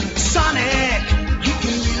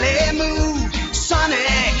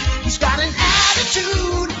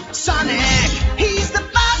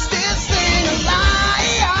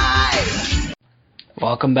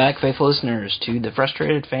Welcome back, faithful listeners, to The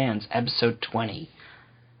Frustrated Fans, episode 20.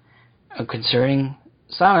 Concerning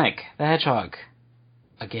Sonic the Hedgehog.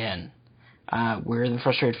 Again. We're The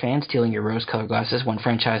Frustrated Fans, stealing your rose-colored glasses one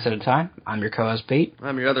franchise at a time. I'm your co-host, Pete.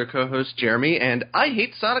 I'm your other co-host, Jeremy, and I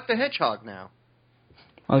hate Sonic the Hedgehog now.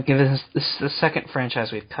 Well, given this is the second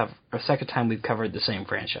franchise we've covered, or second time we've covered the same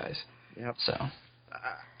franchise. Yep. So.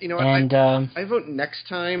 You know what, and, I vote next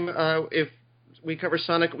time, if we cover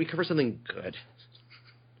Sonic, we cover something good.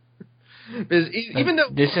 Because even though...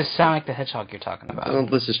 This is Sonic the Hedgehog you're talking about. Well,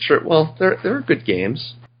 this is true. Well, there are good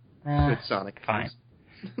games. Good Sonic games.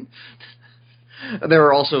 Fine. There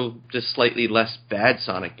are also just slightly less bad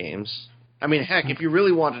Sonic games. I mean, heck, if you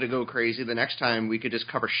really wanted to go crazy, the next time we could just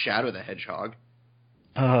cover Shadow the Hedgehog.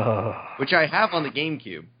 Which I have on the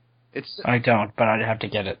GameCube. I don't, but I'd have to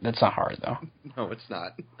get it. That's not hard, though. No, it's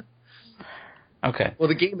not. Okay. Well,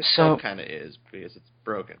 the game itself kind of is, because it's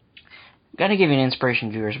broken. Got to give you an inspiration,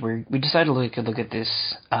 viewers. We decided to look at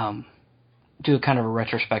this, do a kind of a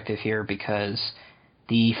retrospective here, because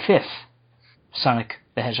the fifth Sonic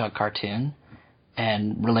the Hedgehog cartoon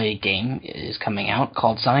and related game is coming out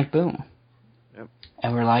called Sonic Boom. Yep.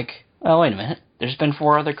 And we're like, oh, wait a minute. There's been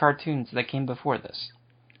 4 other cartoons that came before this.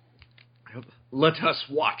 Let us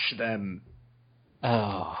watch them.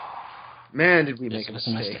 Oh. Man, did we make a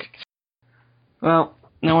mistake. Well,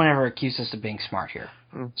 no one ever accused us of being smart here.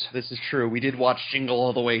 This is true. We did watch Jingle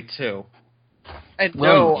All the Way, too. And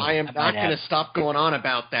no, I am not going to stop going on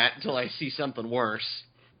about that until I see something worse.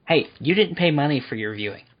 Hey, you didn't pay money for your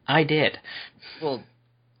viewing. I did. Well,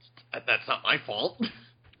 that's not my fault.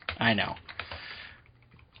 I know.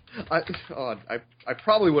 I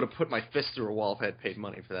probably would have put my fist through a wall if I had paid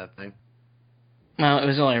money for that thing. Well, it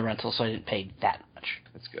was only a rental, so I didn't pay that much.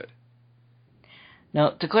 That's good. Now,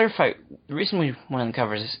 to clarify, the reason we wanted to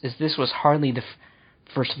cover this is this was hardly the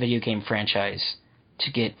first video game franchise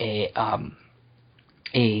to get a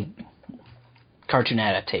cartoon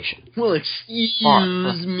adaptation. Well,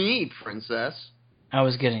 excuse me, princess. I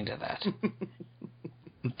was getting to that.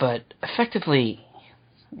 But effectively,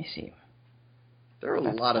 let me see. There are a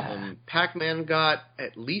lot of them. Pac-Man got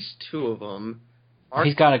at least 2 of them.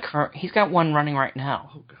 He's got one running right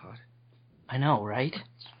now. Oh, God. I know, right?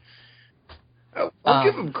 I'll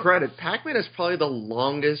give him credit. Pac-Man is probably the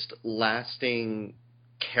longest-lasting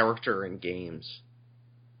character in games.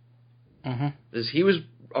 Mm-hmm. Because he was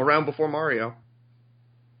around before Mario.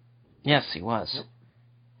 Yes, he was. Yep.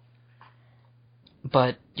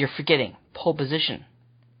 But you're forgetting, Pole Position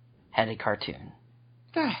had a cartoon.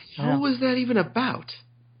 The hell was that even about?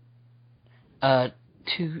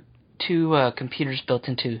 Two computers built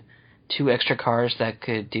into 2 extra cars that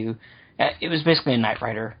could do... it was basically a Knight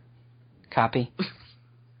Rider copy,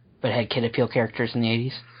 but it had Kid Appeal characters in the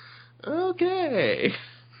 80s. Okay.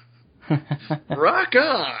 Rock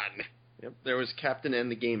on! Yep, there was Captain N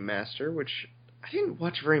the Game Master, which I didn't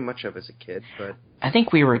watch very much of as a kid, but... I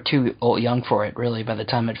think we were too young for it, really, by the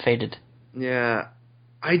time it faded. Yeah.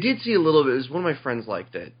 I did see a little bit. It was one of my friends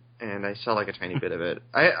liked it, and I saw like a tiny bit of it.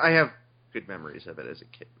 I have good memories of it as a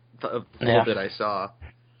kid. The little bit I saw.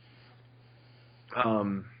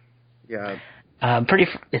 Yeah.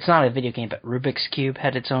 It's not a video game, but Rubik's Cube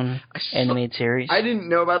had its own animated series. I didn't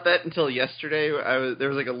know about that until yesterday. There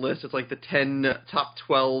was like a list. It's like the 10 top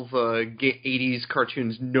 12 80s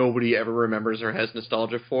cartoons nobody ever remembers or has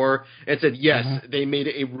nostalgia for. It said, yes, they made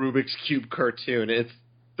a Rubik's Cube cartoon. It's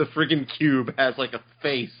the friggin' cube has like a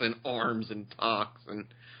face and arms and talks. And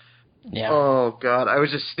oh, God. I was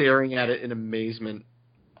just staring at it in amazement.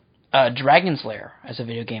 Dragon's Lair, as a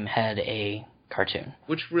video game, had a cartoon.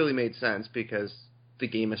 Which really made sense, because the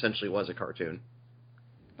game essentially was a cartoon.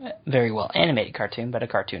 Very well animated cartoon, but a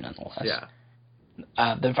cartoon nonetheless. Yeah.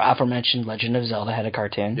 The aforementioned Legend of Zelda had a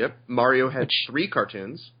cartoon. Yep. Mario had 3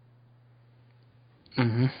 cartoons.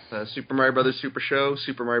 Mm-hmm. Super Mario Brothers Super Show,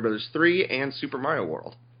 Super Mario Brothers 3, and Super Mario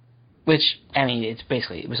World. Which, I mean, it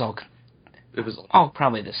was all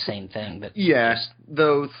probably the same thing. But yes,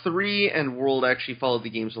 though 3 and World actually followed the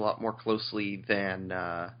games a lot more closely than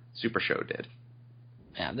Super Show did.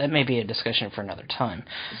 Yeah, that may be a discussion for another time.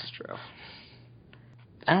 This is true.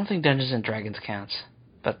 I don't think Dungeons & Dragons counts,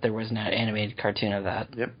 but there was an animated cartoon of that.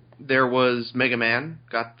 Yep. There was Mega Man,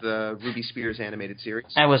 got the Ruby Spears animated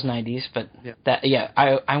series. That was 90s, but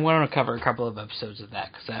I want to cover a couple of episodes of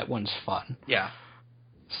that, because that one's fun. Yeah.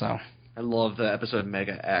 So. I love the episode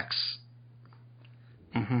Mega X.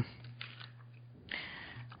 Mm-hmm.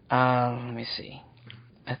 Let me see.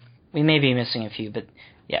 We may be missing a few, but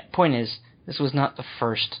yeah, point is, this was not the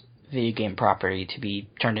first video game property to be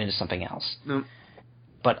turned into something else. No.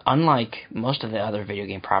 But unlike most of the other video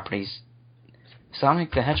game properties,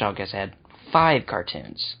 Sonic the Hedgehog has had 5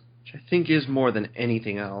 cartoons. Which I think is more than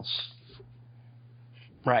anything else.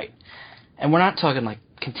 Right. And we're not talking like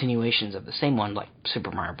continuations of the same one like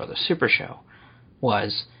Super Mario Bros. Super Show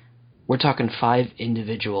was. We're talking 5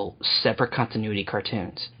 individual separate continuity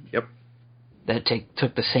cartoons. Yep. That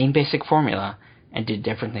took the same basic formula and did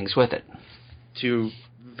different things with it. To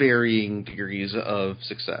varying degrees of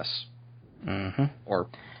success. Mm-hmm. Or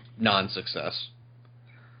non-success.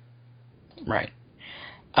 Right.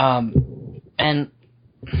 And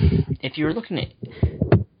if you were looking at...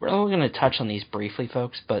 We're only going to touch on these briefly,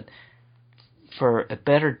 folks, but for a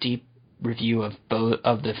better deep review of both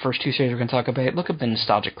of the first 2 series we're going to talk about, look up the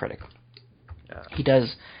Nostalgic Critic. Yeah. He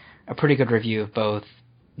does a pretty good review of both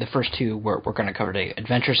the first 2 we're going to cover today,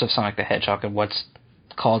 Adventures of Sonic the Hedgehog and what's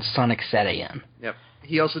called Sonic SatAM. Yep.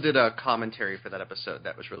 He also did a commentary for that episode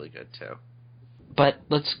that was really good, too. But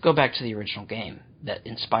let's go back to the original game that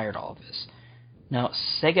inspired all of this. Now,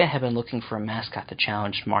 Sega had been looking for a mascot to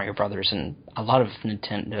challenge Mario Brothers and a lot of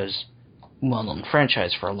Nintendo's well-known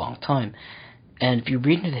franchise for a long time. And if you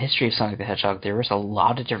read into the history of Sonic the Hedgehog, there was a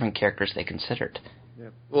lot of different characters they considered. Yeah.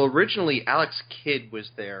 Well, originally, Alex Kidd was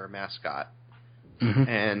their mascot. Mm-hmm.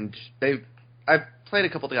 And I've played a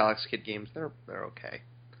couple of the Alex Kidd games. They're okay.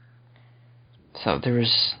 So there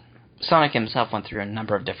was... Sonic himself went through a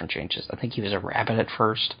number of different changes. I think he was a rabbit at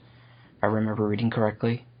first, if I remember reading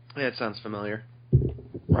correctly. Yeah, it sounds familiar.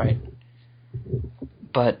 Right.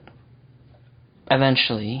 But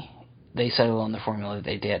eventually, they settled on the formula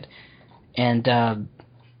they did. And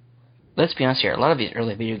let's be honest here, a lot of these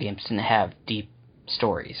early video games didn't have deep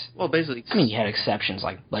stories. Well, basically... I mean, you had exceptions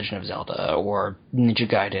like Legend of Zelda or Ninja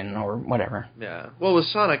Gaiden or whatever. Yeah. Well, with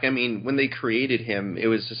Sonic, I mean, when they created him, it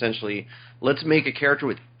was essentially, let's make a character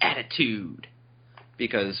with attitude.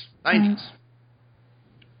 Because 90s.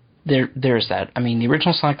 There's that. I mean, the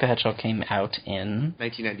original Sonic the Hedgehog came out in...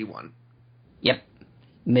 1991. Yep.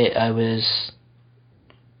 It was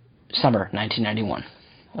summer 1991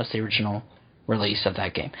 was the original release of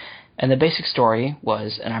that game. And the basic story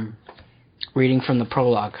was, and I'm reading from the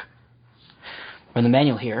prologue, from the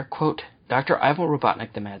manual here, quote, Dr. Ivo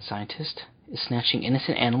Robotnik, the mad scientist, is snatching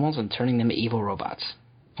innocent animals and turning them into evil robots.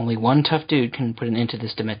 Only one tough dude can put an end to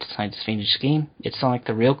this demented scientist's fiendish scheme. It's Sonic,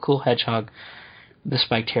 the real cool hedgehog, with the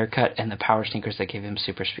spiked haircut and the power sneakers that give him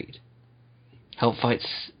super speed. Help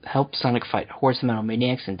Sonic fight hordes of metal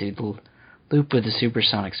maniacs and do the loop with the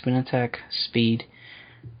supersonic spin attack, speed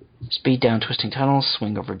down twisting tunnels,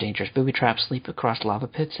 swing over dangerous booby traps, leap across lava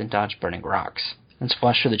pits, and dodge burning rocks, and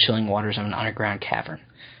splash through the chilling waters of an underground cavern.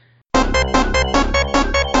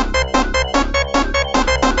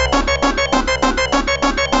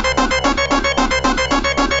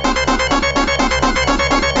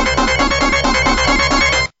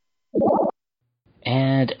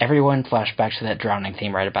 And everyone flash back to that drowning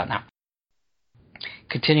theme right about now.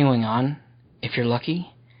 Continuing on, if you're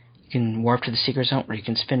lucky, you can warp to the secret zone where you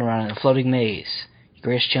can spin around in a floating maze. Your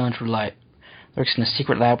greatest challenge lurks in a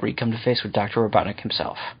secret lab where you come to face with Dr. Robotnik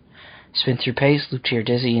himself. Spin through Pace, loop to your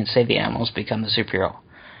dizzy, and save the animals, become the superhero.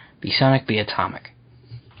 Be Sonic, be Atomic.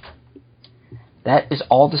 That is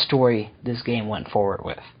all the story this game went forward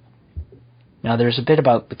with. Now, there's a bit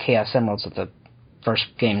about the Chaos Emeralds that the first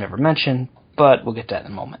game never mentioned, but we'll get to that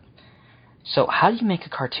in a moment. So, how do you make a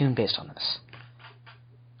cartoon based on this?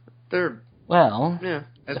 The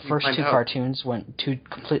first 2 cartoons went 2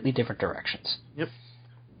 completely different directions. Yep.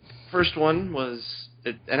 First one was...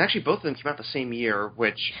 and actually, both of them came out the same year,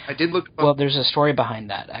 which I did look... Well, there's a story behind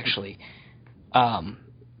that, actually.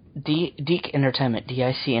 DIC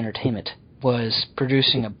Entertainment was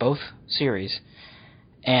producing both series,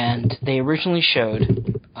 and they originally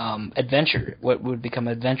showed what would become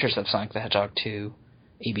Adventures of Sonic the Hedgehog to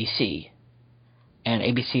ABC. And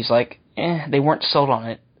ABC's like, they weren't sold on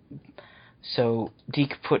it, so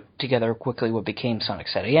DIC put together quickly what became Sonic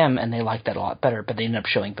SatAM, and they liked that a lot better, but they ended up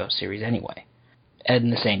showing both series anyway, and in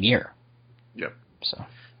the same year. Yep. So,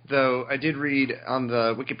 though I did read on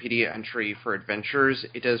the Wikipedia entry for Adventures,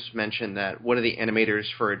 it does mention that one of the animators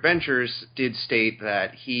for Adventures did state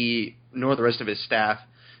that he, nor the rest of his staff,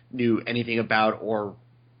 knew anything about or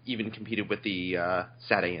even competed with the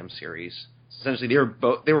SatAM series. Essentially, they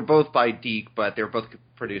were both by DIC, but they were both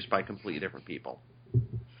produced by completely different people.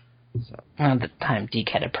 So. At the time, DIC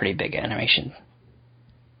had a pretty big animation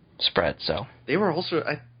spread, so... They were also...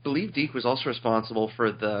 I believe DIC was also responsible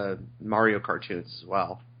for the Mario cartoons as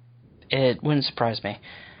well. It wouldn't surprise me.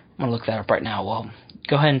 I'm going to look that up right now. Well,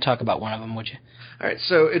 go ahead and talk about one of them, would you? Alright,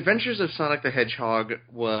 so Adventures of Sonic the Hedgehog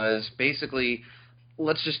was basically...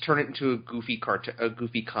 let's just turn it into a goofy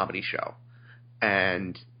comedy show.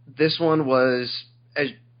 And this one was...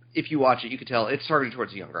 if you watch it, you can tell it's targeted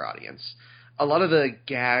towards a younger audience. a lot of the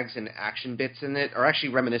gags and action bits in it are actually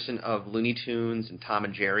reminiscent of Looney Tunes and Tom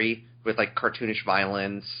and Jerry, with like cartoonish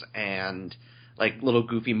violence and like little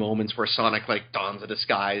goofy moments where Sonic like dons a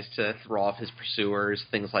disguise to throw off his pursuers,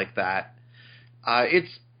 things like that.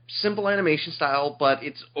 It's simple animation style, but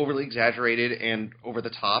it's overly exaggerated and over the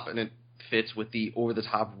top, and it fits with the over the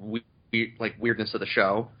top weirdness of the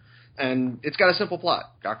show. And it's got a simple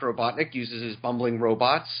plot. Dr. Robotnik uses his bumbling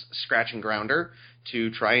robots, Scratch and Grounder, to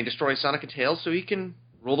try and destroy Sonic and Tails so he can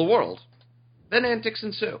rule the world. Then antics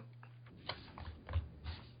ensue.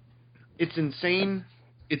 It's insane,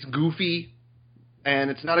 it's goofy, and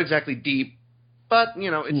it's not exactly deep, but,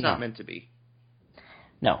 it's not meant to be.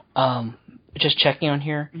 No. Just checking on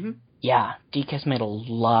here. Mm-hmm. Yeah, DEC has made a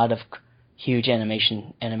lot of huge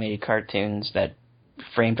animated cartoons that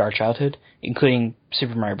framed our childhood, including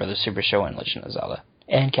Super Mario Bros. Super Show and Legend of Zelda,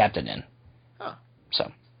 and Captain N. Huh.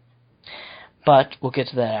 So. But we'll get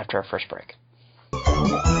to that after our first break.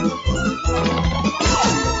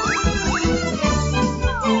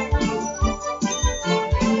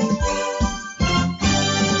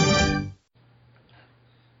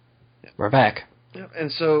 We're back.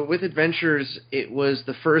 And so with Adventures, it was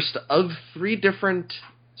the first of 3 different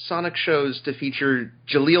Sonic shows to feature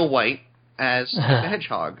Jaleel White as the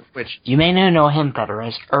Hedgehog, which... You may now know him better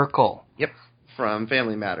as Urkel. Yep, from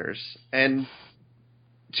Family Matters. And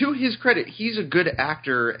to his credit, he's a good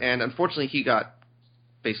actor, and unfortunately he got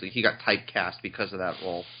typecast because of that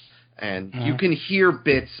role. And you can hear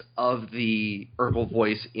bits of the Urkel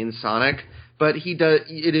voice in Sonic, but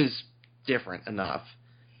it is different enough.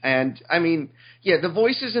 And, I mean, yeah, the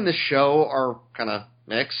voices in the show are kind of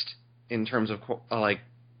mixed in terms of,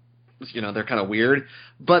 they're kind of weird.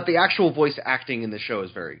 But the actual voice acting in the show is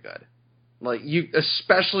very good. Like,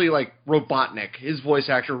 especially, Robotnik, his voice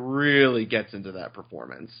actor really gets into that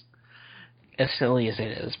performance. As silly as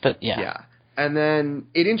it is, but yeah. Yeah. And then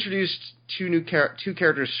it introduced two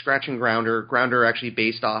characters, Scratch and Grounder. Grounder actually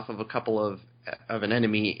based off of a couple of an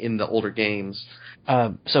enemy in the older games.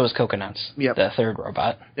 So is Coconuts, the third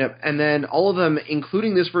robot. Yep, and then all of them,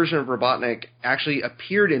 including this version of Robotnik, actually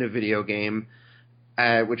appeared in a video game,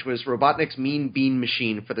 which was Robotnik's Mean Bean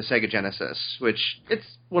Machine for the Sega Genesis, which it's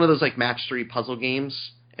one of those match 3 puzzle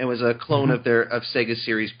games, and was a clone of Sega's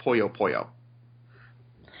series Puyo Puyo.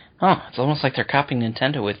 Oh, it's almost like they're copying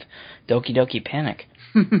Nintendo with Doki Doki Panic.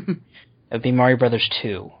 It'd be Mario Brothers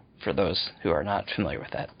 2, for those who are not familiar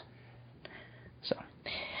with that.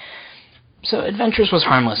 So Adventures was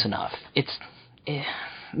harmless enough. It's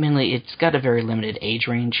got a very limited age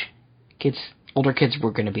range. Older kids were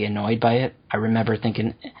going to be annoyed by it. I remember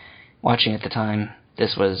watching at the time,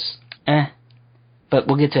 this was But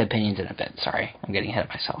we'll get to opinions in a bit. Sorry, I'm getting ahead of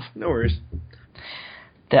myself. No worries.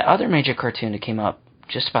 The other major cartoon that came up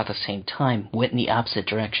just about the same time went in the opposite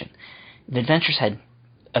direction. The Adventures had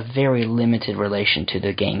a very limited relation to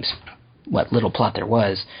the game's what little plot there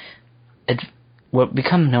was. What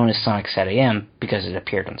become known as Sonic SatAM, because it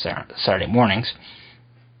appeared on Saturday mornings,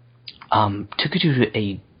 took it to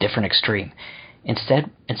a different extreme. Instead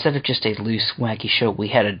of just a loose, wacky show, we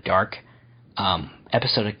had a dark,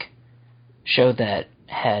 episodic show that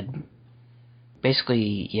had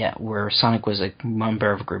basically, where Sonic was a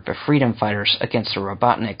member of a group of freedom fighters against a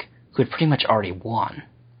Robotnik who had pretty much already won.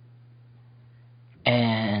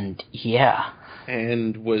 And,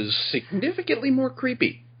 And was significantly more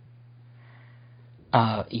creepy.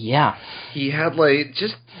 He had,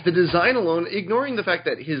 just the design alone, ignoring the fact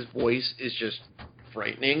that his voice is just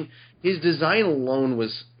frightening, his design alone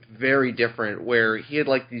was very different, where he had,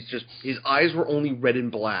 his eyes were only red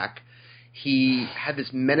and black. He had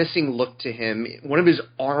this menacing look to him. One of his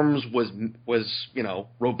arms was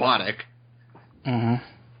robotic. Mm-hmm.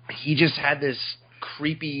 He just had this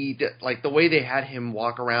creepy, the way they had him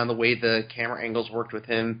walk around, the way the camera angles worked with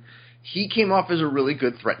him, he came off as a really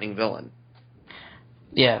good threatening villain.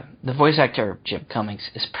 Yeah, the voice actor, Jim Cummings,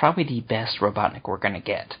 is probably the best Robotnik we're going to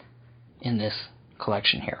get in this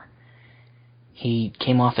collection here. He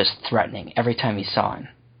came off as threatening every time you saw him.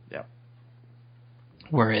 Yeah.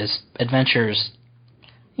 Whereas Adventures,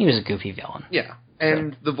 he was a goofy villain. Yeah,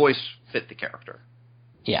 and the voice fit the character.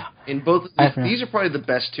 Yeah. In both, these are probably the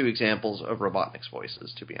best 2 examples of Robotnik's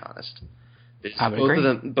voices, to be honest. I would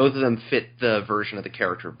agree. Both of them fit the version of the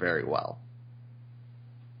character very well.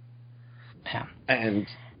 Yeah. And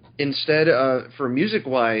instead, for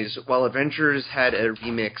music-wise, while Adventures had a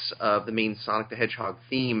remix of the main Sonic the Hedgehog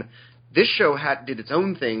theme, this show did its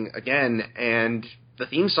own thing again, and the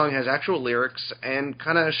theme song has actual lyrics and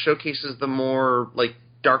kind of showcases the more,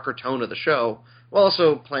 darker tone of the show, while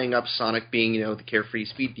also playing up Sonic being, the carefree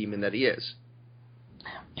speed demon that he is.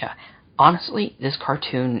 Yeah. Honestly, this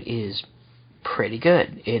cartoon is pretty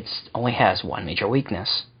good. It only has one major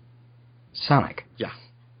weakness. Sonic. Yeah.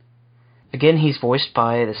 Again, he's voiced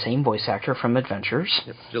by the same voice actor from Adventures.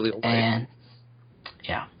 Yep, Jaleel White. And,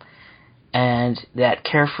 yeah. And that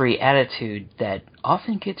carefree attitude that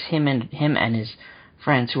often gets him and his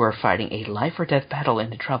friends who are fighting a life or death battle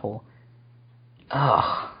into trouble.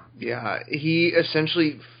 Ugh. Yeah, he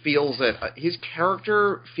essentially feels that his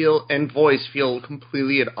character and voice feel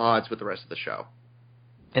completely at odds with the rest of the show.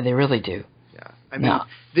 And they really do. Yeah. I mean,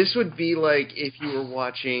 This would be like if you were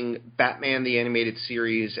watching Batman the Animated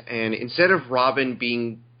Series, and instead of Robin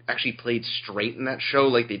being actually played straight in that show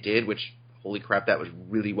like they did, which, holy crap, that was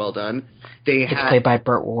really well done. It's played by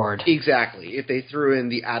Burt Ward. Exactly. If they threw in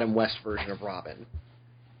the Adam West version of Robin.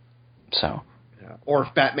 So... Or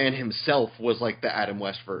if Batman himself was like the Adam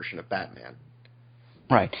West version of Batman.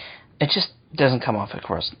 Right. It just doesn't come off, of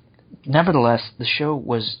course. Nevertheless, the show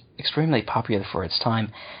was extremely popular for its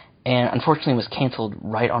time, and unfortunately was canceled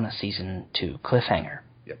right on a season 2 cliffhanger.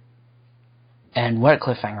 Yep. And what a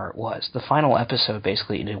cliffhanger it was. The final episode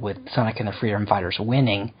basically ended with Sonic and the Freedom Fighters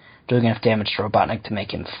winning, doing enough damage to Robotnik to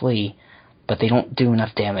make him flee, but they don't do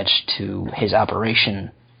enough damage to his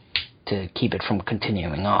operation to keep it from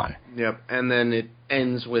continuing on. Yep, and then it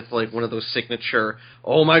ends with like one of those signature,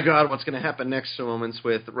 oh my god, what's going to happen next moments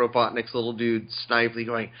with Robotnik's little dude Snively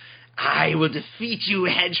going, I will defeat you,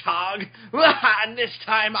 Hedgehog, and this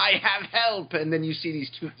time I have help. And then you see these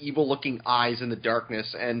two evil-looking eyes in the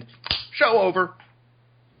darkness, and show over.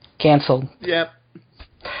 Cancelled. Yep.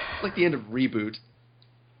 It's like the end of Reboot.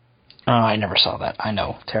 Oh, I never saw that. I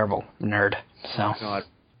know. Terrible nerd. So. Oh, God.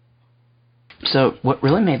 So what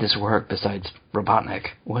really made this work, besides Robotnik,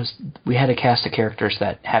 was we had a cast of characters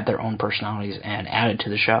that had their own personalities and added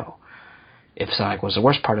to the show. If Sonic was the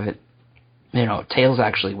worst part of it, Tails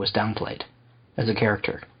actually was downplayed as a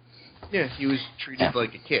character. Yeah, he was treated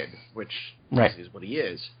like a kid, which is what he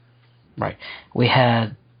is. Right. We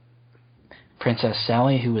had Princess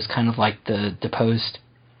Sally, who was kind of like the deposed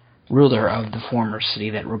ruler of the former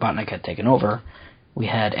city that Robotnik had taken over. We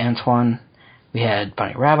had Antoine. We had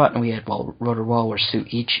Bunny Rabbit, and we had Rotor Walrus, who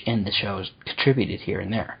each in the shows contributed here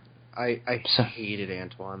and there. I hated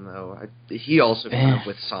Antoine, though. He also came up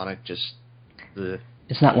with Sonic, just the...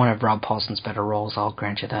 It's not one of Rob Paulson's better roles, I'll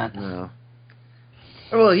grant you that. No.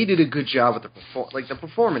 Well, he did a good job with the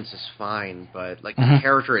performance is fine, but the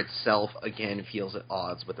character itself, again, feels at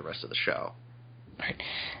odds with the rest of the show. Right.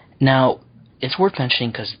 Now, it's worth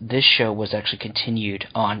mentioning because this show was actually continued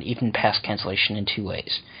on, even past cancellation, in 2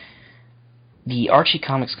 ways. The Archie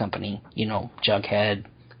Comics Company, Jughead,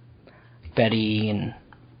 Betty, and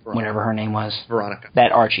whatever her name was. Veronica.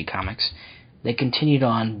 That Archie Comics. They continued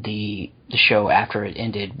on the show after it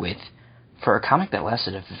ended for a comic that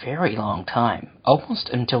lasted a very long time, almost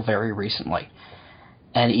until very recently.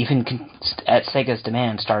 And even at Sega's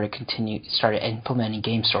demand, started implementing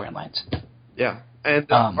game storylines. Yeah, and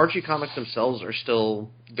Archie Comics themselves are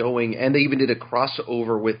still going, and they even did a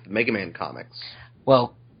crossover with Mega Man Comics.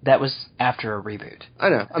 Well, that was after a reboot. I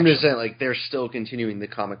know. I'm just saying, they're still continuing the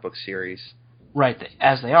comic book series. Right,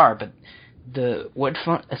 as they are, but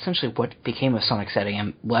essentially what became of Sonic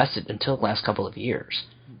setting lasted until the last couple of years,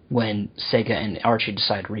 when Sega and Archie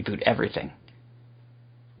decided to reboot everything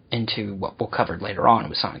into what we'll cover later on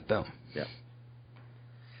with Sonic Boom. Yeah.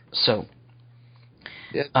 So,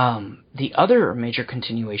 the other major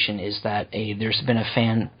continuation is that there's been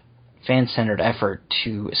a fan-centered effort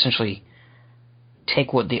to essentially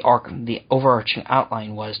take what the overarching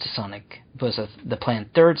outline was to Sonic, was the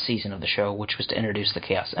planned 3rd season of the show, which was to introduce the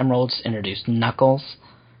Chaos Emeralds, introduce Knuckles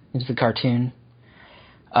into the cartoon,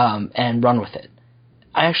 and run with it.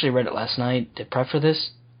 I actually read it last night to prep for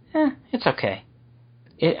this. It's okay.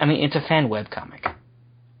 It's a fan webcomic.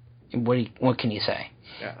 What can you say?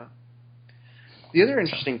 Yeah. The other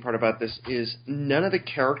interesting part about this is none of the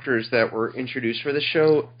characters that were introduced for the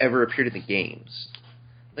show ever appeared in the games.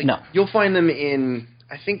 No. You'll find them in,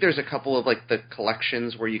 I think there's a couple of the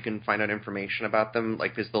collections where you can find out information about them,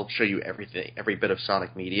 because they'll show you every bit of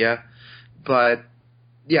Sonic media. But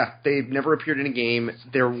yeah, they've never appeared in a game.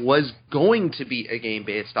 There was going to be a game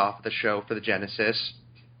based off of the show for the Genesis,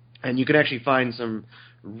 and you can actually find some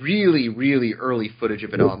really, really early footage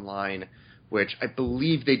of it online, which I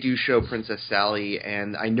believe they do show Princess Sally,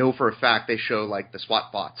 and I know for a fact they show the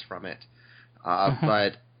SWAT bots from it.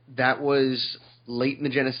 But that was late in the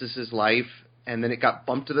Genesis's life, and then it got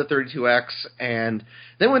bumped to the 32X, and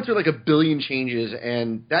then went through a billion changes,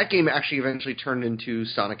 and that game actually eventually turned into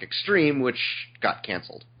Sonic Extreme, which got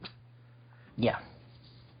canceled. Yeah.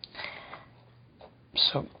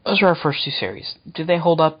 So, those are our first 2 series. Do they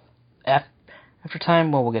hold up after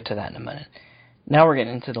time? Well, we'll get to that in a minute. Now we're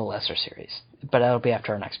getting into the lesser series, but that'll be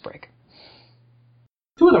after our next break.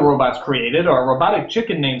 Two of the robots created are a robotic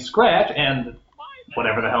chicken named Scratch and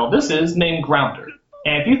whatever the hell this is named Grounder.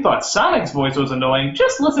 And if you thought Sonic's voice was annoying,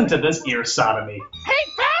 just listen to this ear sodomy.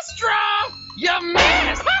 Hey, Pastra! You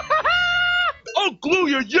missed! I'll glue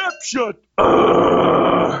your yap shut!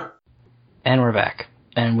 And we're back.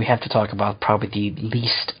 And we have to talk about probably the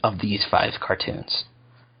least of these 5 cartoons.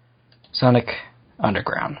 Sonic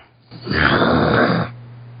Underground.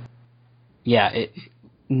 Yeah,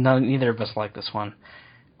 neither of us like this one.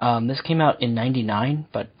 This came out in 1999,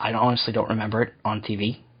 but I honestly don't remember it on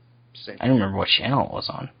TV. Same. I don't remember what channel it was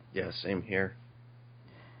on. Yeah, same here.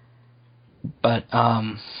 But,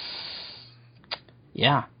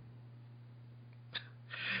 yeah.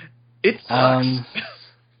 It sucks.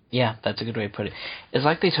 Yeah, that's a good way to put it. It's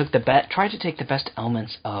like they took tried to take the best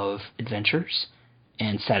elements of Adventures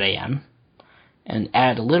and Set AM and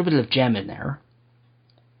add a little bit of Gem in there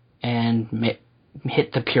and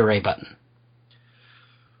hit the puree button.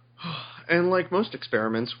 And like most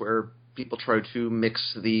experiments where people try to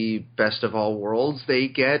mix the best of all worlds, they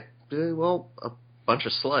get, a bunch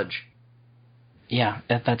of sludge. Yeah,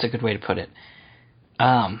 that's a good way to put it.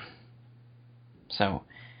 So,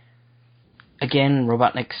 again,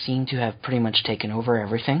 Robotnik seemed to have pretty much taken over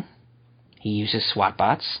everything. He uses SWAT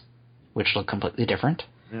bots, which look completely different.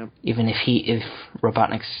 Yep. Even if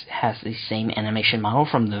Robotnik has the same animation model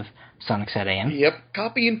from the Sonic Set AM. Yep,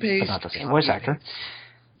 copy and paste. But not the same voice actor.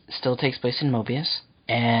 Still takes place in Mobius.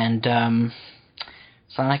 And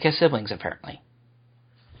Sonic has siblings, apparently.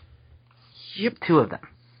 Yep. 2 of them.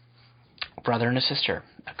 A brother and a sister.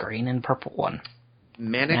 A green and purple one.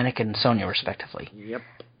 Manic and Sonia, respectively. Yep.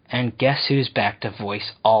 And guess who's back to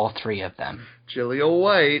voice all 3 of them? Jaleel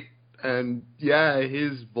White. And, yeah,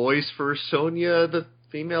 his voice for Sonia, the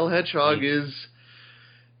female hedgehog, is...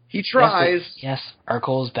 He tries. Yes,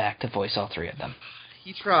 Urkel is back to voice all 3 of them.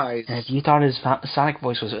 He tries. And if you thought his Sonic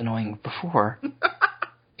voice was annoying before,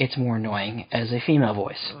 it's more annoying as a female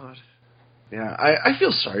voice. God. Yeah, I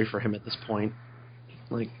feel sorry for him at this point.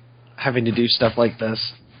 Like, having to do stuff like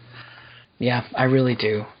this. Yeah, I really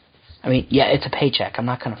do. I mean, yeah, it's a paycheck. I'm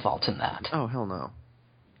not going to fault him that. Oh, hell no.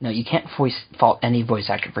 No, you can't fault any voice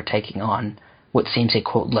actor for taking on what seems a,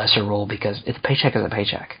 quote, lesser role, because a paycheck is a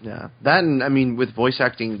paycheck. Yeah. That, and, I mean, with voice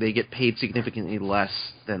acting, they get paid significantly less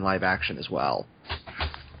than live action as well.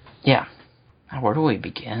 Yeah. Now, where do we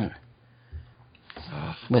begin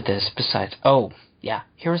with this besides... Oh, yeah,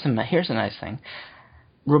 here's a nice thing.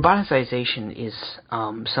 Roboticization is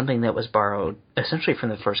something that was borrowed essentially from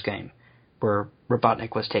the first game, where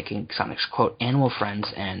Robotnik was taking Sonic's, quote, animal friends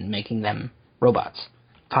and making them robots.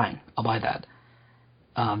 Fine, I'll buy that.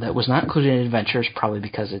 That was not included in Adventures, probably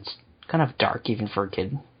because it's kind of dark, even for a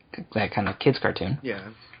kid, that kind of kid's cartoon. Yeah.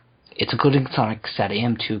 It's included in Sonic Set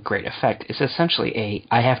AM to great effect. It's essentially a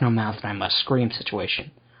I have no mouth and I must scream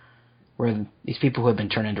situation, where these people who have been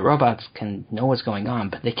turned into robots can know what's going on,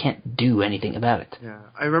 but they can't do anything about it. Yeah,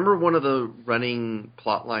 I remember one of the running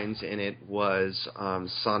plot lines in it was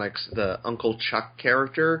Sonic's, the Uncle Chuck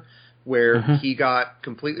character, where he got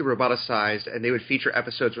completely roboticized, and they would feature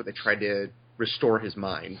episodes where they tried to restore his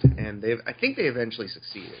mind, and I think they eventually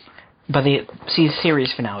succeeded. But the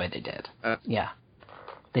series finale they did. Yeah.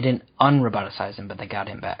 They didn't un-roboticize him, but they got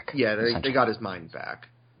him back. Yeah, they got his mind back.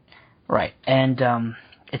 Right, and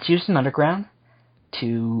it's used in Underground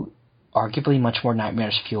to arguably much more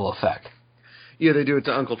Nightmare's Fuel effect. Yeah, they do it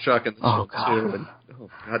to Uncle Chuck in the show, too. And,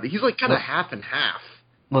 God, he's like kind of half and half.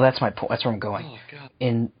 Well, that's my point. That's where I'm going. Oh, God.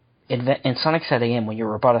 In Sonic Set AM, when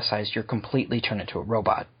you're roboticized, you're completely turned into a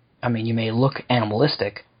robot. I mean, you may look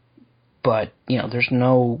animalistic, but, there's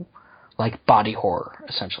no, body horror,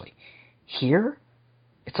 essentially. Here,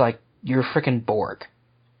 it's like you're freaking Borg.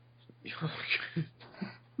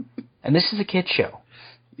 And this is a kid's show.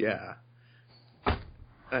 Yeah.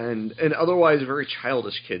 And otherwise a very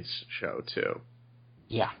childish kids show, too.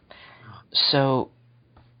 Yeah. So...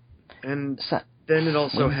 And then it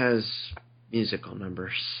also has musical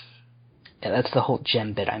numbers. Yeah, that's the whole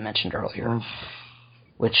gem bit I mentioned earlier.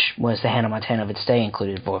 Which was the Hannah Montana of its day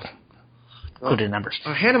included numbers.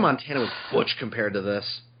 Hannah Montana was butch compared to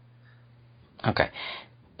this. Okay.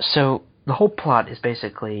 So, the whole plot is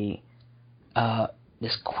basically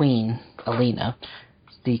this queen, Alina,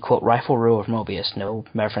 the, quote, rifle-roo of Mobius, no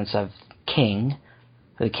reference of King,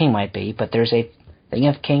 who the king might be, but there's a thing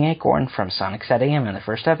of King Acorn from Sonic Set AM in the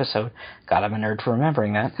first episode. God, I'm a nerd for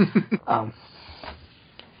remembering that.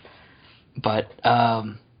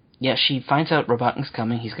 Yeah, she finds out Robotnik's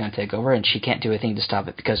coming, he's going to take over, and she can't do anything to stop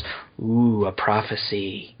it because, a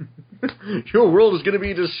prophecy. Your world is going to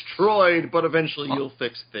be destroyed, but eventually you'll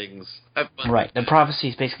fix things. Have fun. Right. The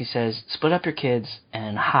prophecy basically says, split up your kids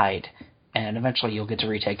and hide, and eventually you'll get to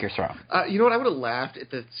retake your throne. You know what? I would have laughed at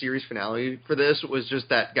the series finale for this was just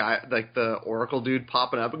that guy, like the Oracle dude,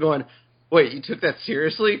 popping up and going, "Wait, you took that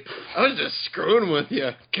seriously? I was just screwing with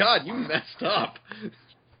you. God, you messed up."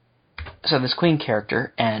 So this queen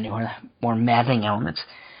character, and one of the more maddening elements,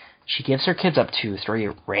 she gives her kids up to 3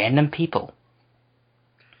 random people.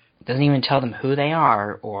 Doesn't even tell them who they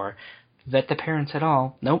are or vet the parents at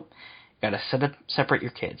all. Nope. You gotta separate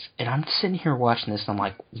your kids. And I'm sitting here watching this and I'm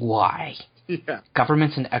like, why? Yeah.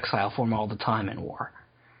 Governments in exile form all the time in war.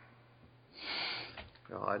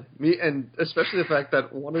 God. And especially the fact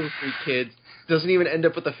that one of the 3 kids doesn't even end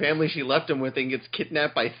up with the family she left him with and gets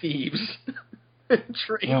kidnapped by thieves.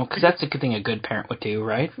 You know, because that's a good thing a good parent would do,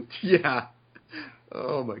 right? Yeah.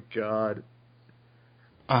 Oh my God.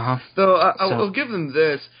 Uh-huh. Though I'll give them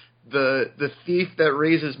this: the thief that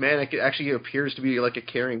raises Manic actually appears to be like a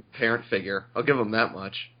caring parent figure. I'll give them that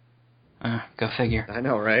much. Go figure. I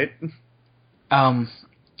know, right?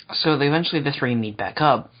 So eventually the 3 meet back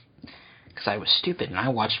up, because I was stupid and I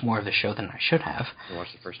watched more of the show than I should have. I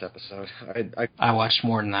watched the first episode. I watched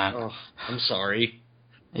more than that. Oh, I'm sorry.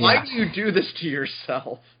 Yeah. Why do you do this to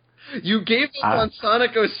yourself? You gave up on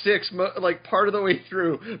Sonic 06 like part of the way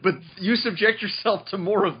through, but you subject yourself to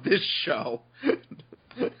more of this show.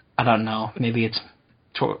 I don't know. Maybe it's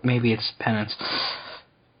penance.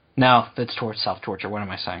 No, that's towards self-torture. What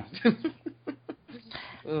am I saying?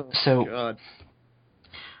 God.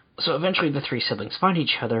 So eventually the 3 siblings find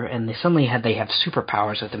each other, and they have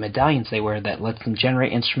superpowers with the medallions they wear that lets them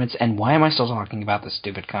generate instruments. And why am I still talking about this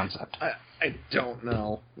stupid concept? I don't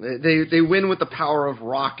know. They win with the power of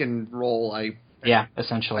rock and roll. Yeah,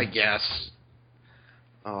 essentially. I guess.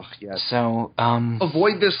 Oh yes. So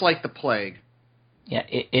avoid this like the plague. Yeah,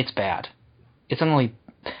 it's bad. It's not only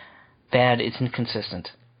bad; it's inconsistent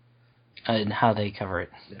in how they cover it.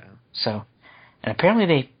 Yeah. So, and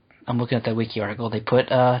apparently I'm looking at that wiki article. They put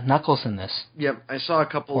Knuckles in this. Yep, I saw a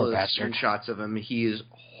couple Poor of bastard. screenshots of him. He is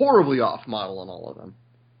horribly off model on all of them.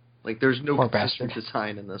 Like, there's no Poor consistent bastard.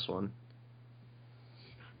 design in this one.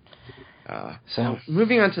 So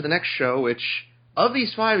moving on to the next show, which of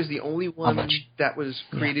these 5 is the only one that was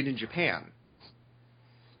created in Japan.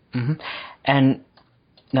 Mm-hmm. And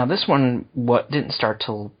now this one didn't start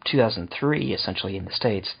till 2003, essentially in the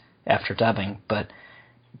States after dubbing, but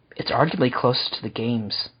it's arguably closest to the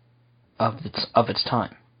games of its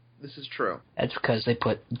time. This is true. That's because they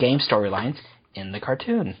put game storylines in the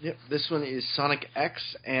cartoon. Yep, this one is Sonic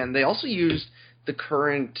X, and they also used the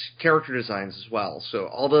current character designs as well. So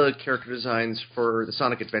all the character designs for the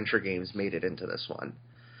Sonic Adventure games made it into this one.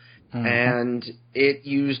 Mm-hmm. And it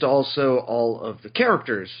used also all of the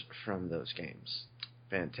characters from those games.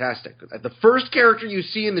 Fantastic. The first character you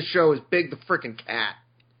see in the show is Big the Frickin' Cat.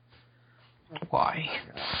 Why?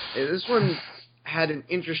 This one had an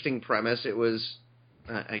interesting premise. It was,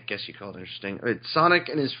 I guess you call it interesting. Sonic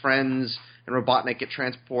and his friends and Robotnik get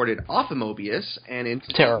transported off of Mobius and into...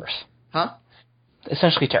 To Earth. Huh?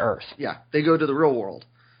 Essentially to Earth. Yeah, they go to the real world.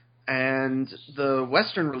 And the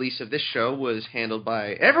Western release of this show was handled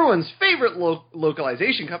by everyone's favorite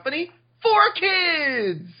localization company,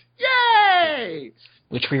 4Kids! Yay!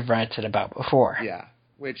 Which we've ranted about before. Yeah,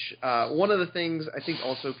 which one of the things I think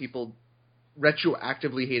also people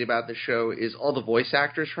retroactively hate about the show is all the voice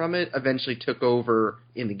actors from it eventually took over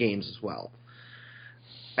in the games as well.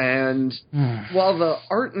 And while the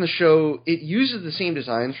art in the show, it uses the same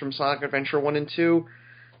designs from Sonic Adventure 1 and 2,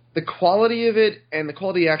 the quality of it and the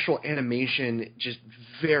quality of actual animation just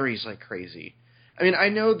varies like crazy. I mean, I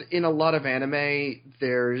know in a lot of anime,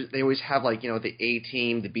 they always have, like, you know, the A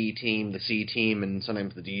team, the B team, the C team, and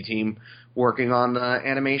sometimes the D team working on the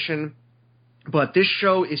animation. But this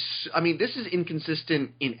show is, I mean, this is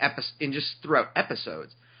inconsistent in just throughout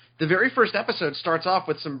episodes. The very first episode starts off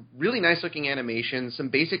with some really nice-looking animations, some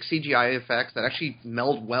basic CGI effects that actually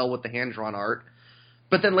meld well with the hand-drawn art.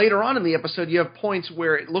 But then later on in the episode, you have points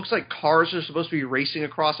where it looks like cars are supposed to be racing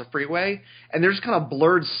across a freeway, and they're just kind of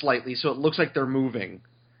blurred slightly, so it looks like they're moving.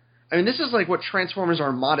 I mean, this is like what Transformers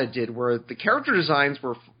Armada did, where the character designs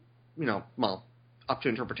were, you know, well, up to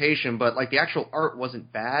interpretation, but like the actual art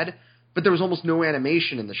wasn't bad, but there was almost no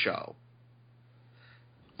animation in the show.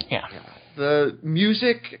 Yeah. The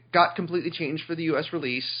music got completely changed for the U.S.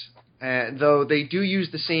 release, though they do use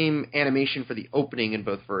the same animation for the opening in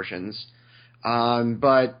both versions.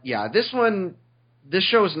 But yeah, this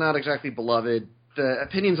show is not exactly beloved. The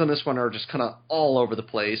opinions on this one are just kind of all over the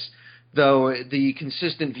place, though the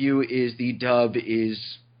consistent view is the dub is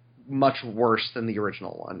much worse than the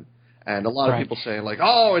original one. And a lot of people say, like,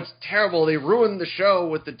 oh, it's terrible. They ruined the show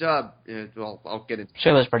with the dub. Yeah, well, I'll get into...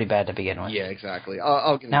 Show was pretty bad to begin with. Yeah, exactly.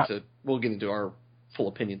 We'll get into our full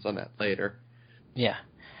opinions on that later. Yeah.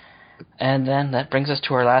 And then that brings us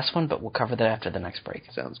to our last one, but we'll cover that after the next break.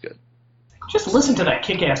 Sounds good. Just listen to that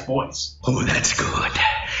kick-ass voice. Oh, that's good.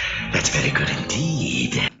 That's very good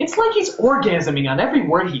indeed. It's like he's orgasming on every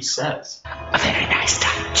word he says. A very nice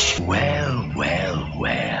touch. Well, well,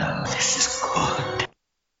 well. This is good.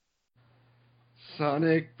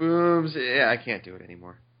 Sonic Booms. Yeah, I can't do it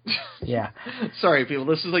anymore. Yeah. Sorry, people.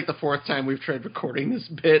 This is like the fourth time we've tried recording this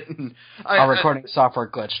bit. And our recording software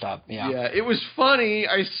glitched up. Yeah. Yeah, it was funny,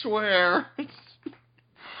 I swear.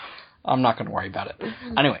 I'm not going to worry about it.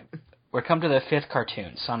 Anyway, we're come to the fifth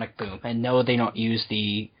cartoon, Sonic Boom. And no, they don't use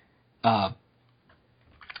the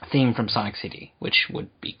theme from Sonic CD, which would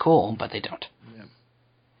be cool, but they don't. Yeah.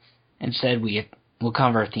 Instead, we'll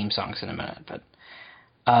cover our theme songs in a minute. But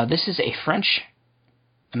this is a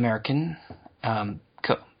French-American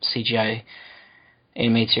CGI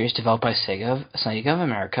animated series developed by Sega of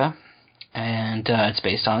America, and it's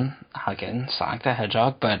based on, again, Sonic the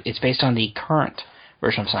Hedgehog, but it's based on the current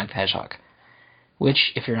version of Sonic the Hedgehog,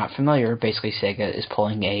 which, if you're not familiar, basically Sega is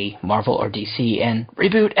pulling a Marvel or DC and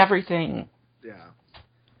reboot everything. Yeah.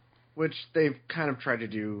 Which they've kind of tried to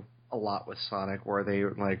do a lot with Sonic, where they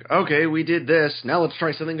were like, okay, we did this, now let's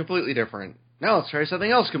try something completely different. Now let's try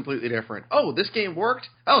something else completely different. Oh, this game worked?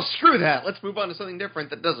 Oh, screw that. Let's move on to something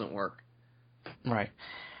different that doesn't work. Right.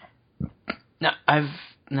 Now,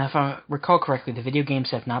 if I recall correctly, the video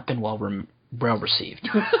games have not been well received.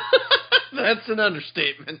 That's an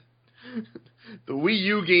understatement. The Wii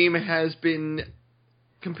U game has been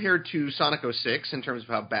compared to Sonic 06 in terms of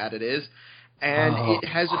how bad it is, and it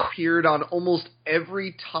has appeared on almost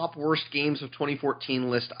every top worst games of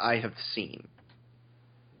 2014 list I have seen.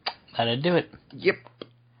 That'd do it. Yep.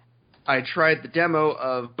 I tried the demo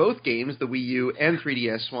of both games, the Wii U and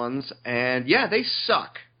 3DS ones, and yeah, they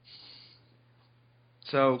suck.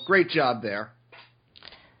 So, great job there.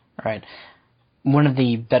 All right. One of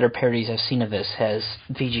the better parodies I've seen of this has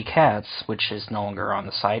VG Cats, which is no longer on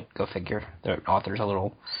the site. Go figure. The author's a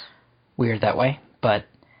little weird that way. But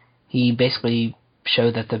he basically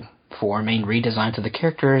showed that the four main redesigns of the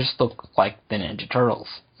characters look like the Ninja Turtles.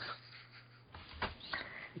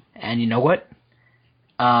 And you know what?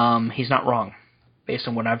 He's not wrong, based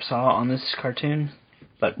on what I saw on this cartoon.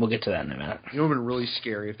 But we'll get to that in a minute. It would have been really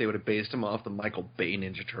scary if they would have based him off the Michael Bay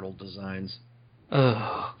Ninja Turtle designs.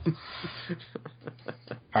 Ugh.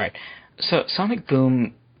 Alright, so Sonic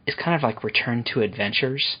Boom is kind of like Return to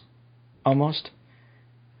Adventures, almost.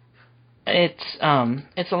 It's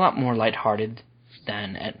a lot more lighthearted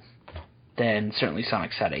than certainly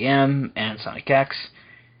Sonic SatAM and Sonic X.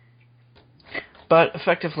 But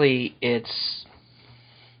effectively, it's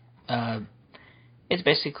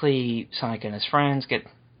basically Sonic and his friends get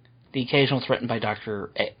the occasional threatened by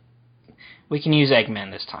Dr. A. We can use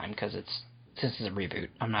Eggman this time, because since it's a reboot.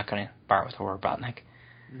 I'm not going to borrow with Robotnik.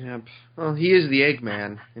 Yep. Well, he is the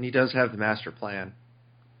Eggman, and he does have the master plan.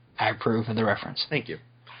 I approve of the reference. Thank you.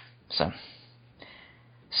 So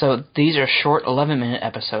these are short 11-minute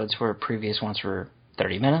episodes, where previous ones were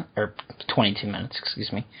 30 minutes, or 22 minutes,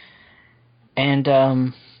 excuse me. And,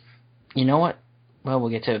 you know what? Well, we'll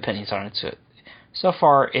get to opinions on it. So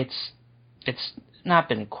far, it's not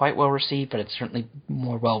been quite well received, but it's certainly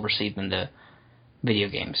more well received than the video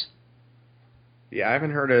games. Yeah, I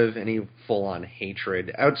haven't heard of any full-on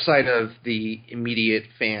hatred, outside of the immediate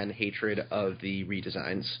fan hatred of the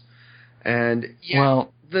redesigns. And, yeah,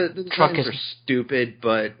 well, the designs are stupid,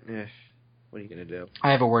 but what are you going to do?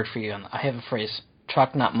 I have a word for you. I have a phrase.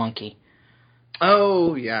 Truck, not monkey.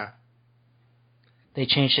 Oh, yeah. They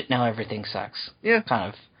changed it, now everything sucks. Yeah.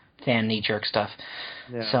 Kind of fan knee-jerk stuff.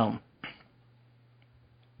 Yeah.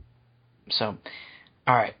 So,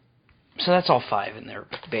 alright. So that's all 5 in their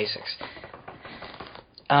basics.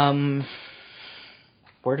 So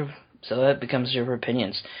that becomes your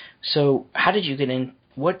opinions. So, how did you get in?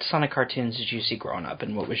 What Sonic cartoons did you see growing up,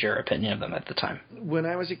 and what was your opinion of them at the time? When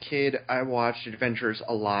I was a kid, I watched Adventures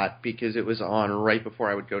a lot because it was on right before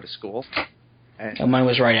I would go to school. Mine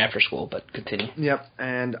was right after school, but continue. Yep,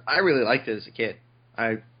 and I really liked it as a kid.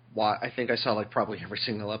 I think I saw like probably every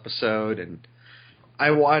single episode, and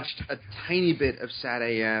I watched a tiny bit of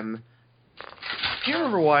SatAM. I can't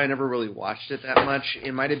remember why I never really watched it that much.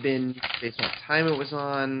 It might have been based on the time it was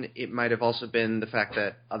on. It might have also been the fact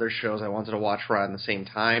that other shows I wanted to watch were on the same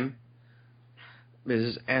time.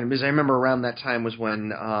 Because I remember around that time was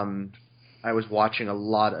when I was watching a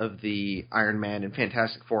lot of the Iron Man and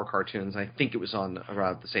Fantastic Four cartoons. I think it was on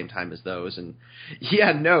around the same time as those. And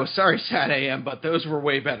yeah, no, sorry, Sad AM, but those were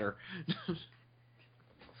way better.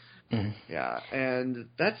 Yeah, and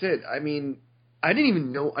that's it. I mean, I didn't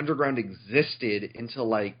even know Underground existed until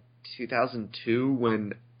like 2002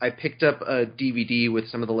 when I picked up a DVD with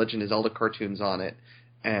some of the Legend of Zelda cartoons on it.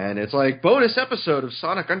 And it's like, bonus episode of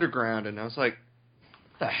Sonic Underground. And I was like,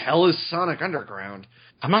 what the hell is Sonic Underground?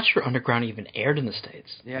 I'm not sure Underground even aired in the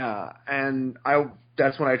States. Yeah, and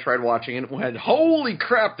that's when I tried watching it and went, holy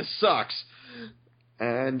crap, this sucks.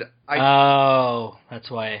 And Oh,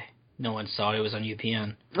 that's why no one saw it. It was on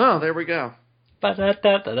UPN. Oh, there we go.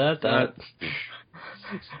 Ba-da-da-da-da-da.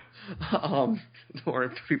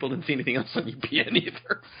 Or people didn't see anything else on UPN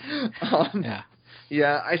either. Yeah.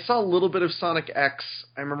 Yeah, I saw a little bit of Sonic X.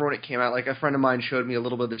 I remember when it came out, like a friend of mine showed me a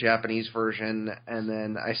little bit of the Japanese version, and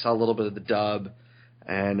then I saw a little bit of the dub,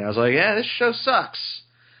 and I was like, yeah, this show sucks.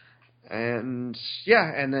 And yeah,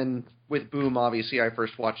 and then with Boom, obviously, I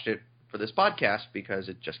first watched it for this podcast because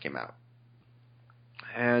it just came out.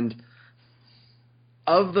 And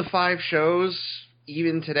of the 5 shows,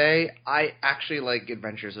 even today, I actually like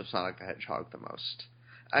Adventures of Sonic the Hedgehog the most.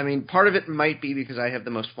 I mean, part of it might be because I have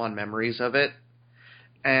the most fond memories of it,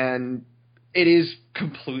 and it is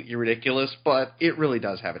completely ridiculous, but it really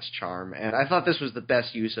does have its charm. And I thought this was the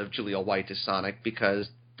best use of Jaleel White as Sonic because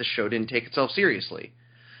the show didn't take itself seriously.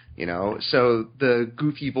 You know, so the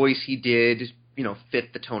goofy voice he did, you know,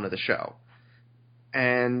 fit the tone of the show.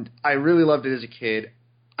 And I really loved it as a kid.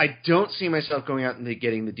 I don't see myself going out and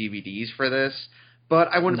getting the DVDs for this, but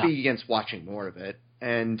I wouldn't be against watching more of it.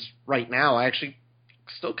 And right now, I actually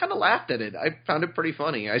still kind of laughed at it. I found it pretty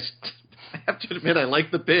funny. I have to admit, I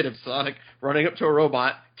like the bit of Sonic running up to a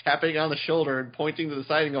robot, tapping on the shoulder and pointing to the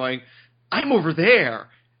side and going, I'm over there,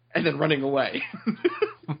 and then running away.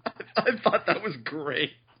 I thought that was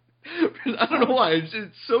great. I don't know why. It's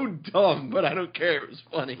so dumb, but I don't care. It was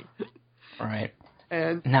funny. Right.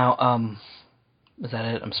 And now, was that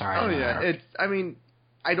it? I'm sorry. Oh, yeah. I mean,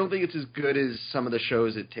 I don't think it's as good as some of the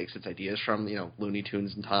shows it takes its ideas from, you know, Looney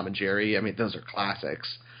Tunes and Tom and Jerry. I mean, those are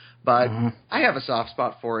classics. But I have a soft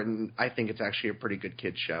spot for it, and I think it's actually a pretty good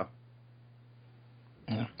kids show.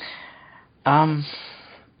 Yeah.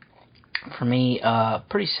 For me,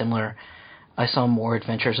 pretty similar. I saw more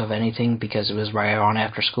Adventures of Anything because it was right on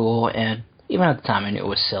after school, and even at the time I knew it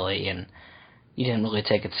was silly, and you didn't really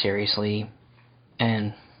take it seriously.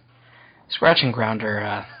 And Scratch and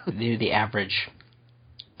Grounder, they're the average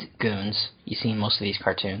goons you see in most of these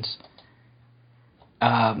cartoons.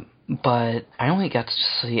 But I only got to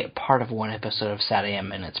see part of one episode of Sad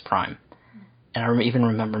AM in its prime. And I even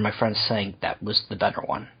remember my friends saying that was the better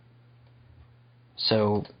one.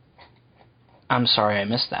 So, I'm sorry I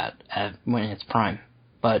missed that when it's prime.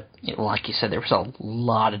 But, like you said, there was a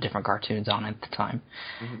lot of different cartoons on at the time.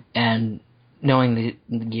 Mm-hmm. And knowing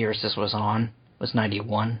the years this was on was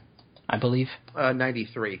 91, I believe.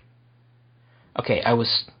 93. Okay, I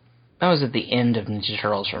was at the end of Ninja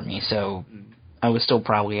Turtles for me, so I was still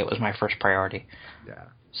probably, it was my first priority. Yeah.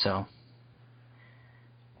 So,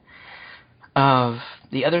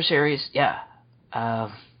 the other series,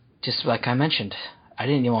 just like I mentioned, I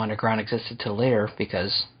didn't know Underground existed till later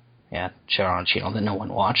because, showed on a channel that no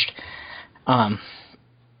one watched. And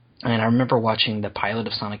I remember watching the pilot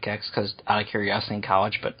of Sonic X because out of curiosity in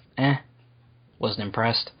college, but wasn't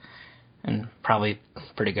impressed, and probably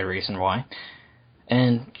pretty good reason why.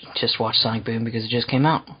 And just watched Sonic Boom because it just came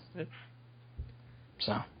out.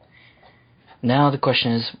 So, now the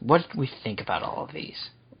question is, what do we think about all of these?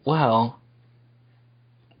 Well,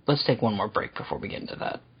 let's take one more break before we get into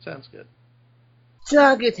that. Sounds good.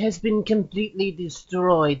 Target has been completely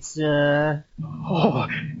destroyed, sir. Oh,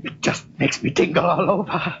 it just makes me tingle all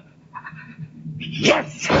over.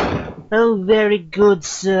 Yes! Oh, very good,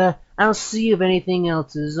 sir. I'll see if anything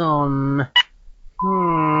else is on.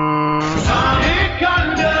 Sonic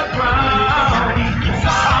Underground!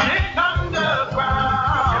 Sonic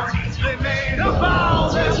Underground! They made a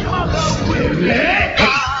vow this mother will live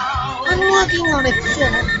out! I'm working on it,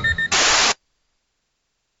 sir.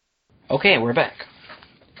 Okay, we're back.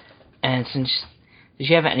 And since, did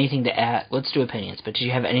you have anything to add? Let's do opinions, but did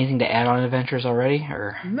you have anything to add on Adventures already?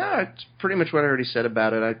 Or no, it's pretty much what I already said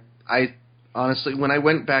about it. I honestly, when I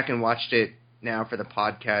went back and watched it now for the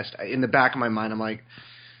podcast, in the back of my mind, I'm like,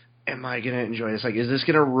 am I going to enjoy this? Like, is this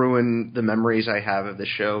going to ruin the memories I have of the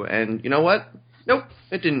show? And you know what? Nope,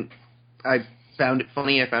 it didn't. I found it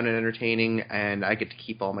funny, I found it entertaining, and I get to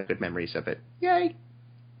keep all my good memories of it. Yay!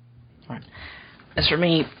 All right. As for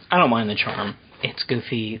me, I don't mind the charm. It's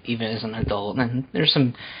goofy, even as an adult, and there's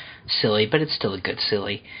some silly, but it's still a good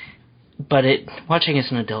silly. But watching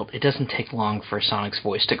as an adult, it doesn't take long for Sonic's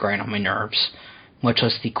voice to grind on my nerves, much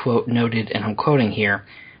less the quote noted, and I'm quoting here,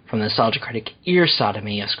 from the nostalgia critic, ear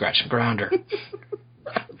sodomy of Scratch and Grounder.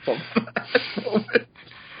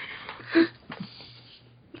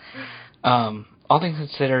 All things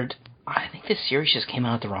considered, I think this series just came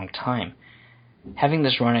out at the wrong time. Having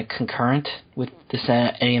this run concurrent with the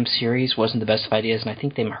AM series wasn't the best of ideas, and I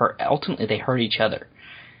think ultimately they hurt each other.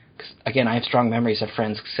 Because, again, I have strong memories of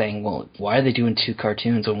friends saying, well, why are they doing two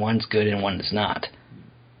cartoons when one's good and one is not?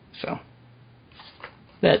 So,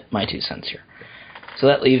 that's my 2 cents here. So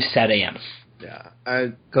that leaves Sad AM. Yeah.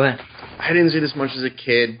 Go ahead. I didn't see this much as a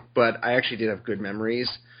kid, but I actually did have good memories.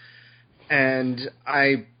 And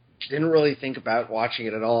I didn't really think about watching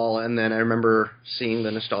it at all, and then I remember seeing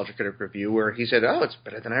the Nostalgia Critic review where he said, oh, it's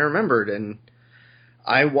better than I remembered, and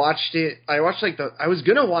I watched it. I was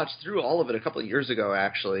going to watch through all of it a couple of years ago,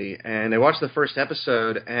 actually, and I watched the first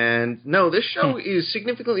episode, and no, this show is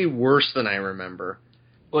significantly worse than I remember.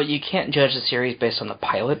 Well, you can't judge the series based on the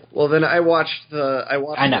pilot. Well, then I watched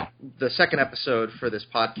the second episode for this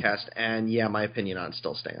podcast, and yeah, my opinion on it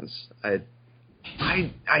still stands.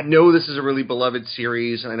 I know this is a really beloved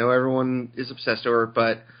series, and I know everyone is obsessed over it,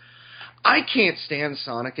 but I can't stand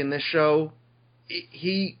Sonic in this show.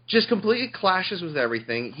 He just completely clashes with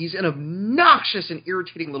everything. He's an obnoxious and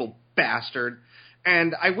irritating little bastard,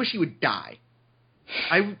 and I wish he would die.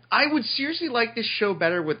 I would seriously like this show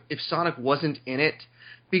better if Sonic wasn't in it,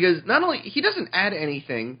 because not only he doesn't add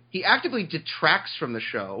anything, he actively detracts from the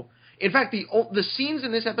show. In fact, the scenes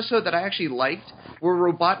in this episode that I actually liked where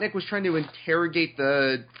Robotnik was trying to interrogate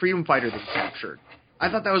the freedom fighter that he captured. I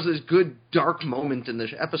thought that was this good, dark moment in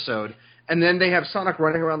this episode. And then they have Sonic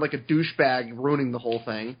running around like a douchebag, ruining the whole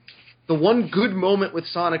thing. The one good moment with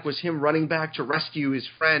Sonic was him running back to rescue his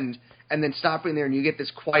friend and then stopping there, and you get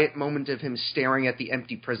this quiet moment of him staring at the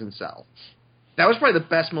empty prison cell. That was probably the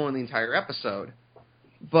best moment in the entire episode.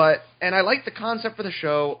 And I like the concept for the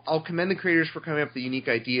show. I'll commend the creators for coming up with the unique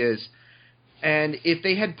ideas. And if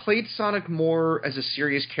they had played Sonic more as a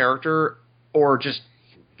serious character, or just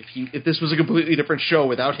if this was a completely different show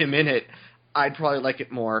without him in it, I'd probably like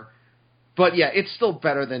it more. But yeah, it's still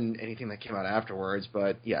better than anything that came out afterwards.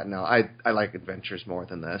 But yeah, no, I like Adventures more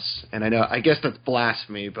than this. And I guess that's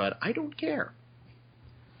blasphemy, but I don't care.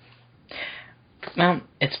 Well,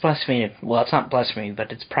 it's blasphemy. Well, it's not blasphemy,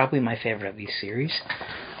 but it's probably my favorite of these series.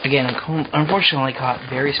 Again, unfortunately, I caught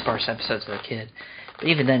very sparse episodes as a kid. But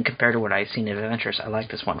even then, compared to what I've seen in Adventures, I like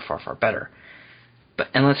this one far, far better.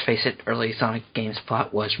 And let's face it, early Sonic games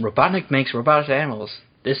plot was Robotnik makes robotic animals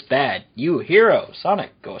this bad. You hero,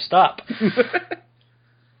 Sonic, go stop.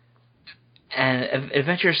 And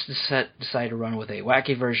Adventures decided to run with a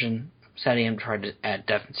wacky version. Sad AM tried to add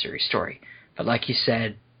depth and series story. But like you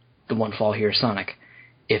said, the one flaw here is Sonic.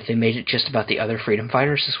 If they made it just about the other freedom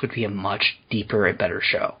fighters, this would be a much deeper and better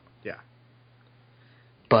show. Yeah.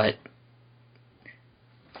 But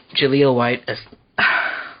Jaleel White,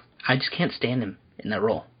 I just can't stand him in that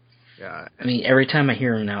role. Yeah. I mean, every time I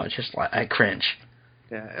hear him now, it's just like I cringe.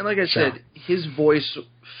 Yeah, and like I said, his voice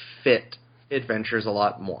fit Adventures a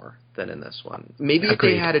lot more than in this one. Maybe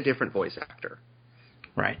Agreed. if they had a different voice actor.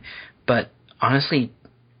 Right. But honestly,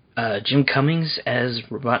 Jim Cummings as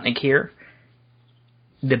Robotnik here,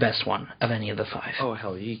 the best one of any of the 5. Oh,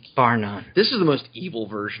 hell, bar none. This is the most evil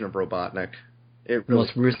version of Robotnik. The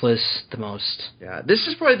most ruthless, the most... Yeah, this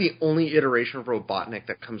is probably the only iteration of Robotnik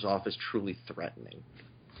that comes off as truly threatening.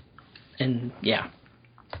 And, yeah.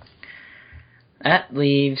 That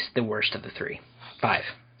leaves the worst of the 3. 5.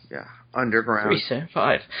 Yeah, Underground.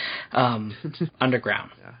 5.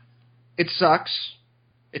 Underground. Yeah. It sucks.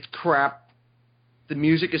 It's crap. The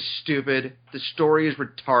music is stupid. The story is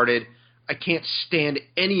retarded. I can't stand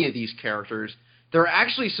any of these characters. There are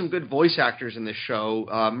actually some good voice actors in this show.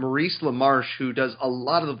 Maurice LaMarche, who does a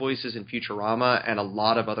lot of the voices in Futurama and a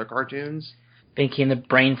lot of other cartoons. Pinky and the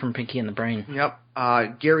Brain from Pinky and the Brain.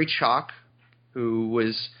 Yep. Gary Chalk, who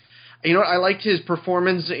was... You know what? I liked his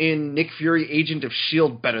performance in Nick Fury, Agent of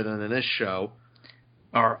S.H.I.E.L.D. better than in this show.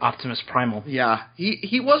 Or Optimus Primal. Yeah.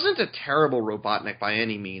 He wasn't a terrible Robotnik by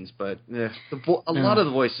any means, but a lot of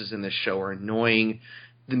the voices in this show are annoying.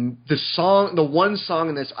 The one song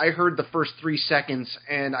in this, I heard the first 3 seconds,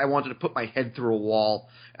 and I wanted to put my head through a wall,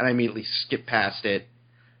 and I immediately skipped past it.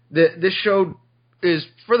 This show is,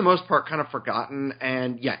 for the most part, kind of forgotten,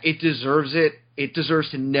 and yeah, it deserves it. It deserves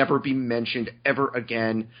to never be mentioned ever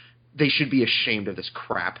again. They should be ashamed of this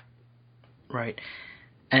crap. Right.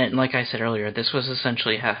 And like I said earlier, this was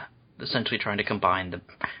essentially trying to combine the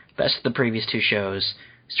best of the previous 2 shows,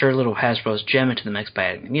 stir a little Hasbro's gem into the mix by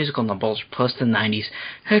adding the musical numbers, plus the 90s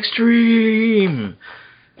extreme.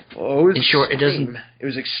 Oh, it was In short, it doesn't- extreme. It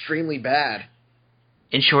was extremely bad.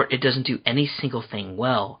 In short, it doesn't do any single thing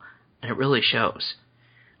well, and it really shows.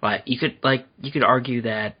 You could argue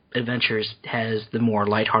that Adventures has the more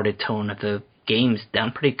lighthearted tone of the games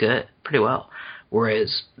down pretty well,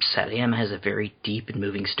 whereas SatAM has a very deep and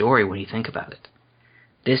moving story when you think about it.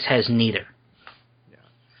 This has neither.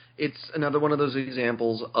 It's another one of those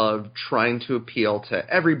examples of trying to appeal to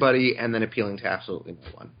everybody and then appealing to absolutely no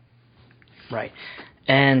one. Right.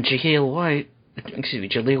 And Jaleel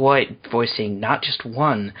White voicing not just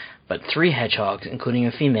one, but 3 hedgehogs, including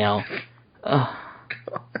a female.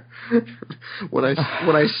 When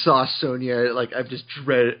I saw Sonya,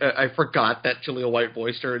 I forgot that Jaleel White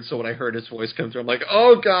voiced her, and so when I heard his voice come through, I'm like,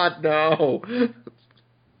 oh god, no!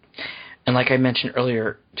 And like I mentioned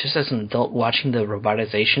earlier, just as an adult watching the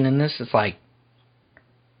robotization in this, it's like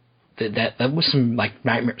that was some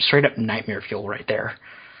straight up nightmare fuel right there.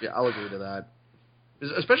 Yeah, I'll agree to that.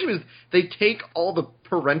 Especially because they take all the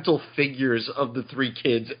parental figures of the 3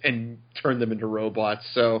 kids and turn them into robots.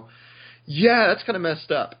 So, yeah, that's kind of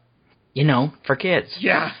messed up. For kids.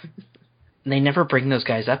 Yeah. They never bring those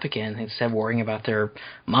guys up again, instead worrying about their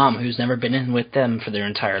mom, who's never been in with them for their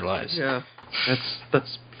entire lives. Yeah,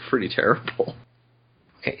 that's pretty terrible.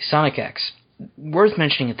 Okay, Sonic X. Worth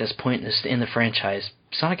mentioning at this point in the franchise,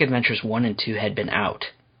 Sonic Adventures 1 and 2 had been out,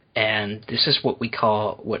 and this is what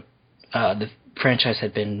the franchise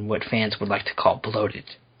had been what fans would like to call bloated.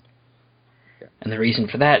 Yeah. And the reason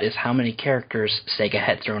for that is how many characters Sega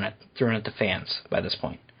had thrown at the fans by this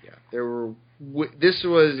point. Yeah, there were. This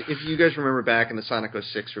was, if you guys remember back in the Sonic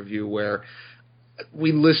 06 review, where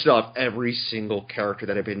we listed off every single character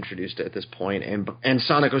that had been introduced at this point, and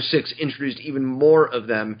Sonic 06 introduced even more of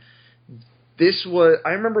them. I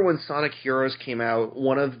remember when Sonic Heroes came out,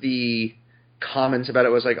 one of the comments about it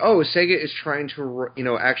was like, oh, Sega is trying to,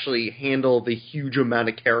 actually handle the huge amount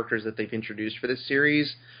of characters that they've introduced for this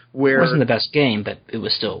series. Where it wasn't the best game, but it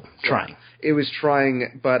was still trying. It was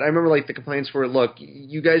trying, but I remember the complaints were, look,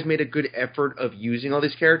 you guys made a good effort of using all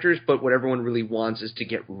these characters, but what everyone really wants is to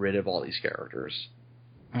get rid of all these characters.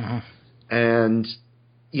 Mm-hmm. And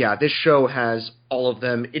yeah, this show has all of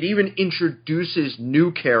them. It even introduces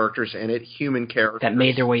new characters in it, human characters that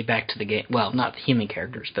made their way back to the game. Well, not the human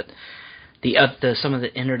characters, but some of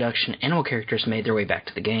the introduction animal characters made their way back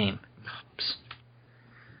to the game. Oops.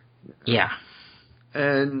 Yeah.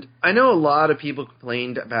 And I know a lot of people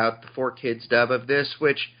complained about the 4Kids dub of this,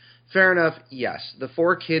 which, fair enough, yes, the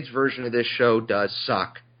 4Kids version of this show does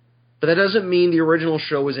suck. But that doesn't mean the original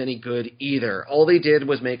show was any good either. All they did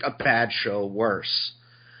was make a bad show worse.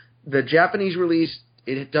 The Japanese release,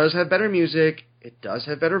 it does have better music, it does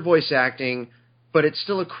have better voice acting, but it's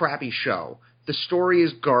still a crappy show. The story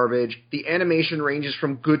is garbage, the animation ranges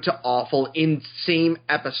from good to awful in same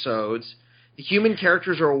episodes. The human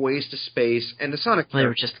characters are a waste of space, and the Sonic they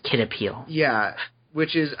were just kid appeal. Yeah,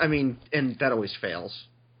 which is, and that always fails.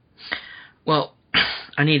 Well,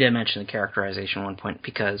 I need to mention the characterization at one point,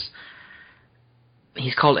 because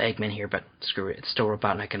he's called Eggman here, but screw it, it's still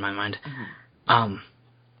Robotnik in my mind. Mm-hmm.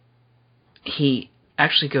 He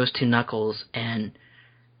actually goes to Knuckles, and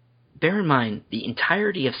bear in mind, the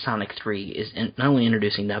entirety of Sonic 3 is not only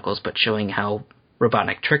introducing Knuckles, but showing how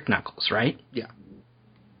Robotnik tricked Knuckles, right? Yeah.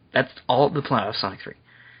 That's all the plot of Sonic 3.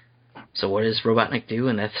 So what does Robotnik do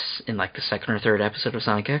in the second or third episode of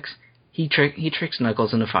Sonic X? He tricks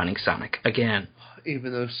Knuckles into finding Sonic again.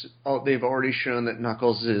 Even though they've already shown that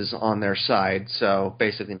Knuckles is on their side, so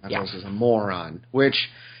basically Knuckles is a moron. Which,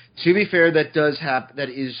 to be fair, that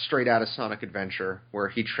is straight out of Sonic Adventure, where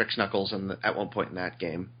he tricks Knuckles at one point in that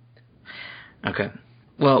game. Okay.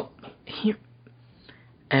 Well,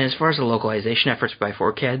 as far as the localization efforts by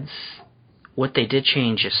 4Kids, what they did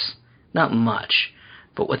change is not much,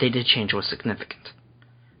 but what they did change was significant.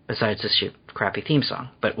 Besides this crappy theme song,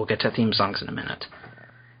 but we'll get to theme songs in a minute.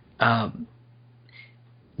 One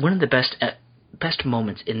of the best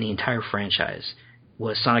moments in the entire franchise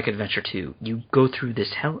was Sonic Adventure 2. You go through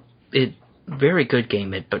this very good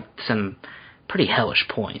game, but some pretty hellish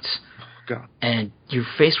points. God. And you're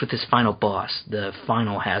faced with this final boss, the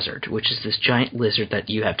final hazard, which is this giant lizard that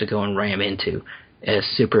you have to go and ram into as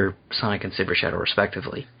Super Sonic and Super Shadow,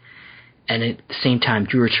 respectively. And at the same time,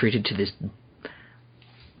 you were treated to this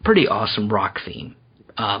pretty awesome rock theme,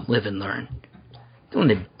 Live and Learn.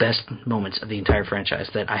 One of the best moments of the entire franchise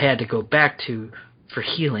that I had to go back to for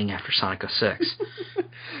healing after Sonic 06.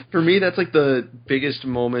 For me, that's the biggest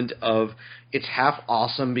moment of it's half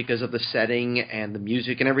awesome because of the setting and the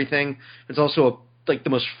music and everything. It's also one of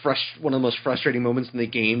the most frustrating moments in the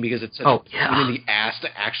game because it's such a pain in the ass to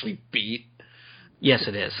actually beat. Yes,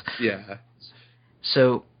 it is. Yeah.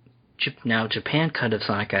 So, now Japan cut of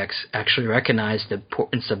Sonic X actually recognized the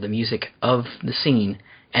importance of the music of the scene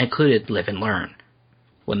and included Live and Learn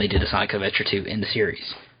when they did a Sonic Adventure 2 in the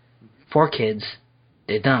series. 4Kids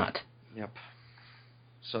did not. Yep.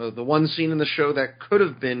 So the one scene in the show that could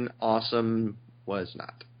have been awesome was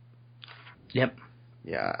not. Yep.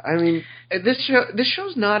 Yeah, I mean, this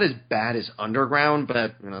show's not as bad as Underground,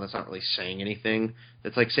 but that's not really saying anything.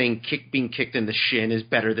 It's like saying being kicked in the shin is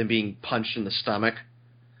better than being punched in the stomach.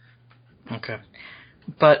 Okay.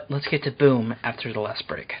 But let's get to Boom after the last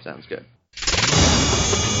break. Sounds good.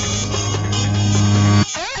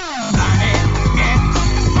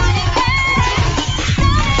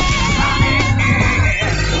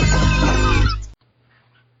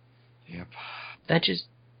 Yep. That just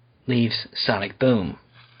leaves Sonic Boom.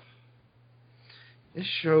 This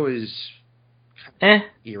show is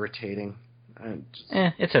irritating.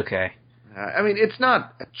 It's okay. I mean, it's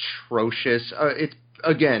not atrocious.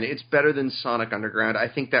 It's better than Sonic Underground. I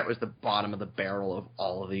think that was the bottom of the barrel of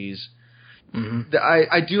all of these. Mm-hmm.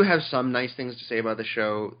 I do have some nice things to say about the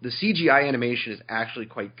show. The CGI animation is actually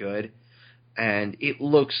quite good, and it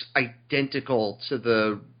looks identical to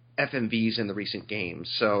the FMVs in the recent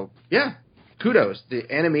games. So, yeah, kudos. The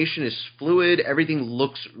animation is fluid. Everything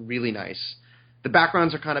looks really nice. The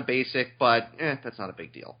backgrounds are kind of basic, but that's not a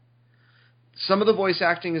big deal. Some of the voice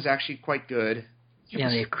acting is actually quite good. Yeah,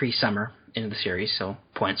 they have Cree Summer in the series, so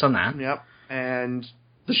points on that. Yep, and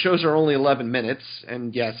the shows are only 11 minutes,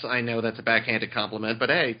 and yes, I know that's a backhanded compliment, but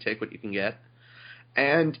hey, take what you can get.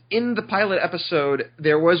 And in the pilot episode,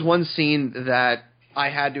 there was one scene that I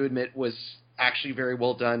had to admit was actually very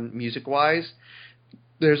well done music-wise.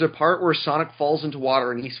 There's a part where Sonic falls into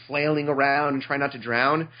water and he's flailing around and trying not to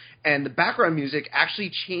drown, and the background music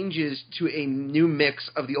actually changes to a new mix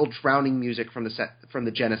of the old drowning music from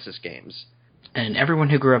the Genesis games. And everyone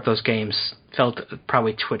who grew up those games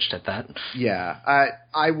probably twitched at that. Yeah,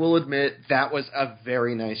 I will admit that was a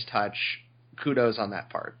very nice touch. Kudos on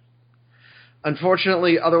that part.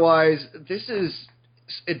 Unfortunately, otherwise, this is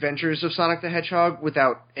Adventures of Sonic the Hedgehog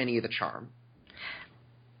without any of the charm.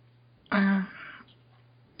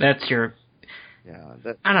 That's your... Yeah,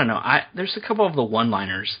 I don't know. There's a couple of the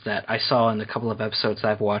one-liners that I saw in the couple of episodes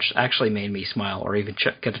I've watched actually made me smile or even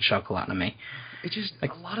get a chuckle out of me. It just, a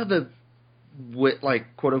lot of the wit,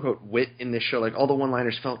 like, quote-unquote wit in this show, like, all the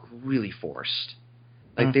one-liners felt really forced.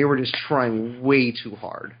 Like, they were just trying way too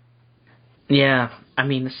hard. Yeah, I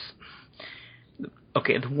mean,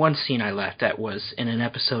 okay, the one scene I laughed at was in an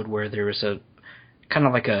episode where there was a kind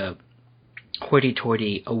of like a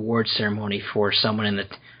hoity-toity award ceremony for someone in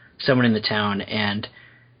the town, and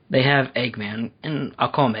they have Eggman, and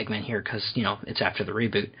I'll call him Eggman here because, it's after the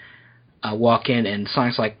reboot, walk in, and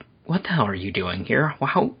Sonic's like, what the hell are you doing here?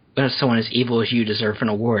 How does someone as evil as you deserve an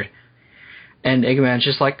award? And Eggman's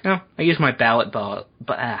just like, I use my ballot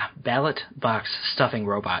box stuffing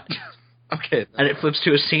robot. Okay. And it flips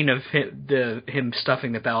to a scene of him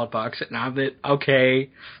stuffing the ballot box, and I'm like,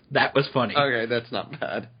 okay, that was funny. Okay, that's not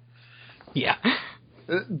bad. Yeah.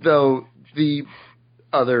 Though, the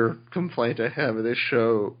other complaint I have of this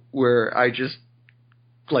show, where I just,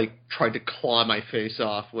 tried to claw my face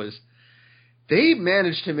off, was they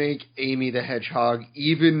managed to make Amy the Hedgehog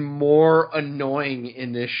even more annoying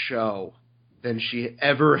in this show than she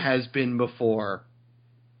ever has been before.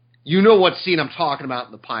 You know what scene I'm talking about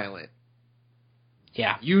in the pilot.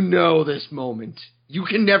 Yeah. You know this moment. You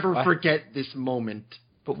can never forget this moment.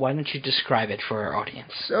 But why don't you describe it for our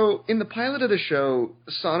audience? So, in the pilot of the show,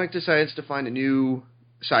 Sonic decides to find a new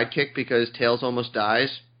sidekick because Tails almost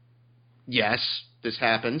dies. Yes, this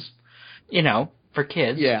happens. For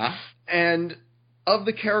kids. Yeah. And of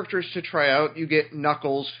the characters to try out, you get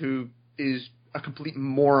Knuckles, who is a complete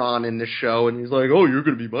moron in the show, and he's like, oh, you're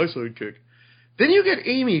going to be my sidekick. Then you get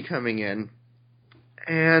Amy coming in,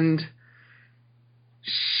 and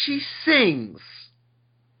she sings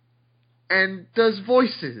and does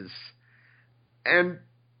voices, and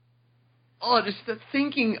just the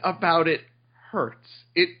thinking about it hurts.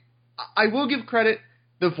 I will give credit,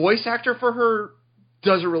 the voice actor for her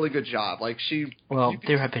does a really good job.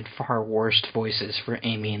 There have been far worse voices for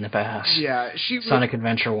Amy in the past. Yeah, Sonic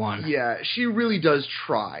Adventure 1. Yeah, she really does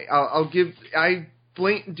try.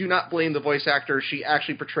 Do not blame the voice actor. She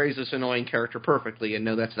actually portrays this annoying character perfectly, and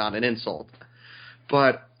no, that's not an insult.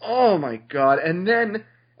 But, oh my god, and then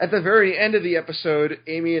at the very end of the episode,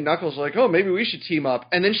 Amy and Knuckles are like, oh, maybe we should team up.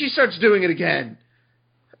 And then she starts doing it again.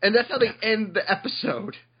 And that's how they end the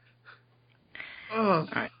episode. Ugh. All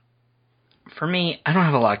right. For me, I don't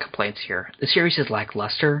have a lot of complaints here. The series is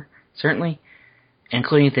lackluster, certainly.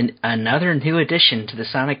 including another new addition to the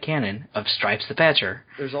Sonic canon of Stripes the Badger,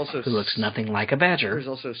 There's also who looks nothing like a badger. There's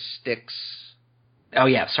also Styx. Oh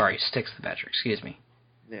yeah, sorry, Styx the Badger. Excuse me.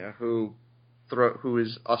 Yeah, who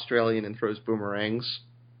is Australian and throws boomerangs.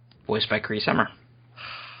 Voiced by Cree Summer.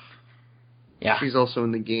 Yeah. She's also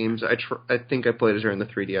in the games. I think I played as her in the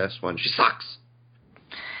 3DS one. She sucks.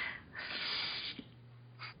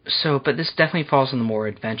 So, but this definitely falls on the more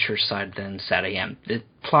adventure side than Sad AM. The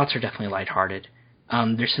plots are definitely lighthearted.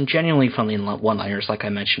 There's some genuinely funny one-liners, like I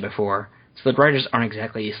mentioned before, so the writers aren't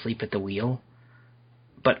exactly asleep at the wheel.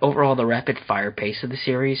 But overall, the rapid-fire pace of the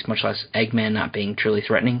series, much less Eggman not being truly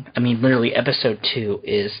threatening. I mean, literally, Episode 2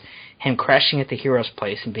 is him crashing at the hero's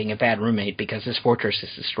place and being a bad roommate because his fortress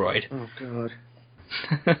is destroyed. Oh,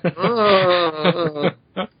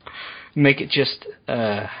 God. Make it just,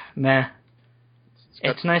 meh.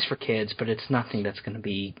 It's nice for kids, but it's nothing that's going to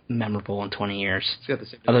be memorable in 20 years.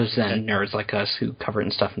 Other than nerds like us who cover it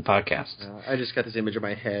and stuff in podcasts. I just got this image in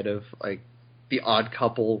my head of, like, the Odd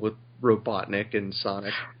Couple with Robotnik and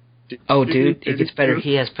Sonic. Dude, it gets better.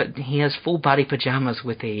 He has full body pajamas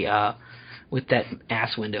with a with that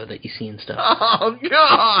ass window that you see and stuff. Oh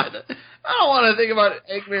God! I don't want to think about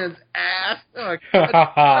Eggman's ass. Oh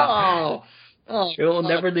God! Oh, it'll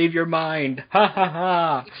never leave your mind. Ha ha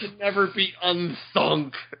ha! It can never be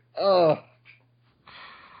unthunk. Oh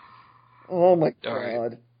my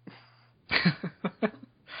God!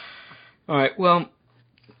 All right. Well,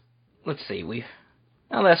 let's see.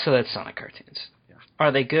 That's Sonic cartoons. Yeah.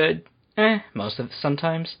 Are they good?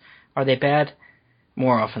 Sometimes. Are they bad?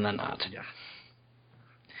 More often than not. Yeah.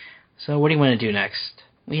 So what do you want to do next?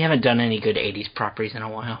 We haven't done any good 80s properties in a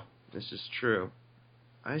while. This is true.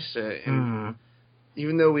 I say,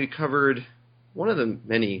 even though we covered one of the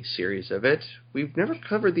many series of it, we've never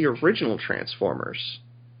covered the original Transformers.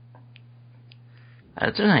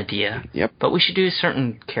 That's an idea. Yep. But we should do a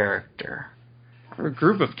certain character. Or a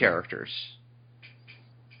group of characters.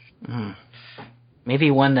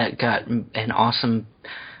 Maybe one that got an awesome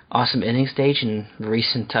ending stage in the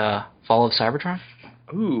recent Fall of Cybertron?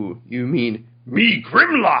 Ooh, you mean me,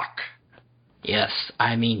 Grimlock? Yes,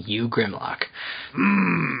 I mean you, Grimlock.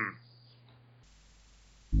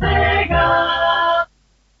 Sega!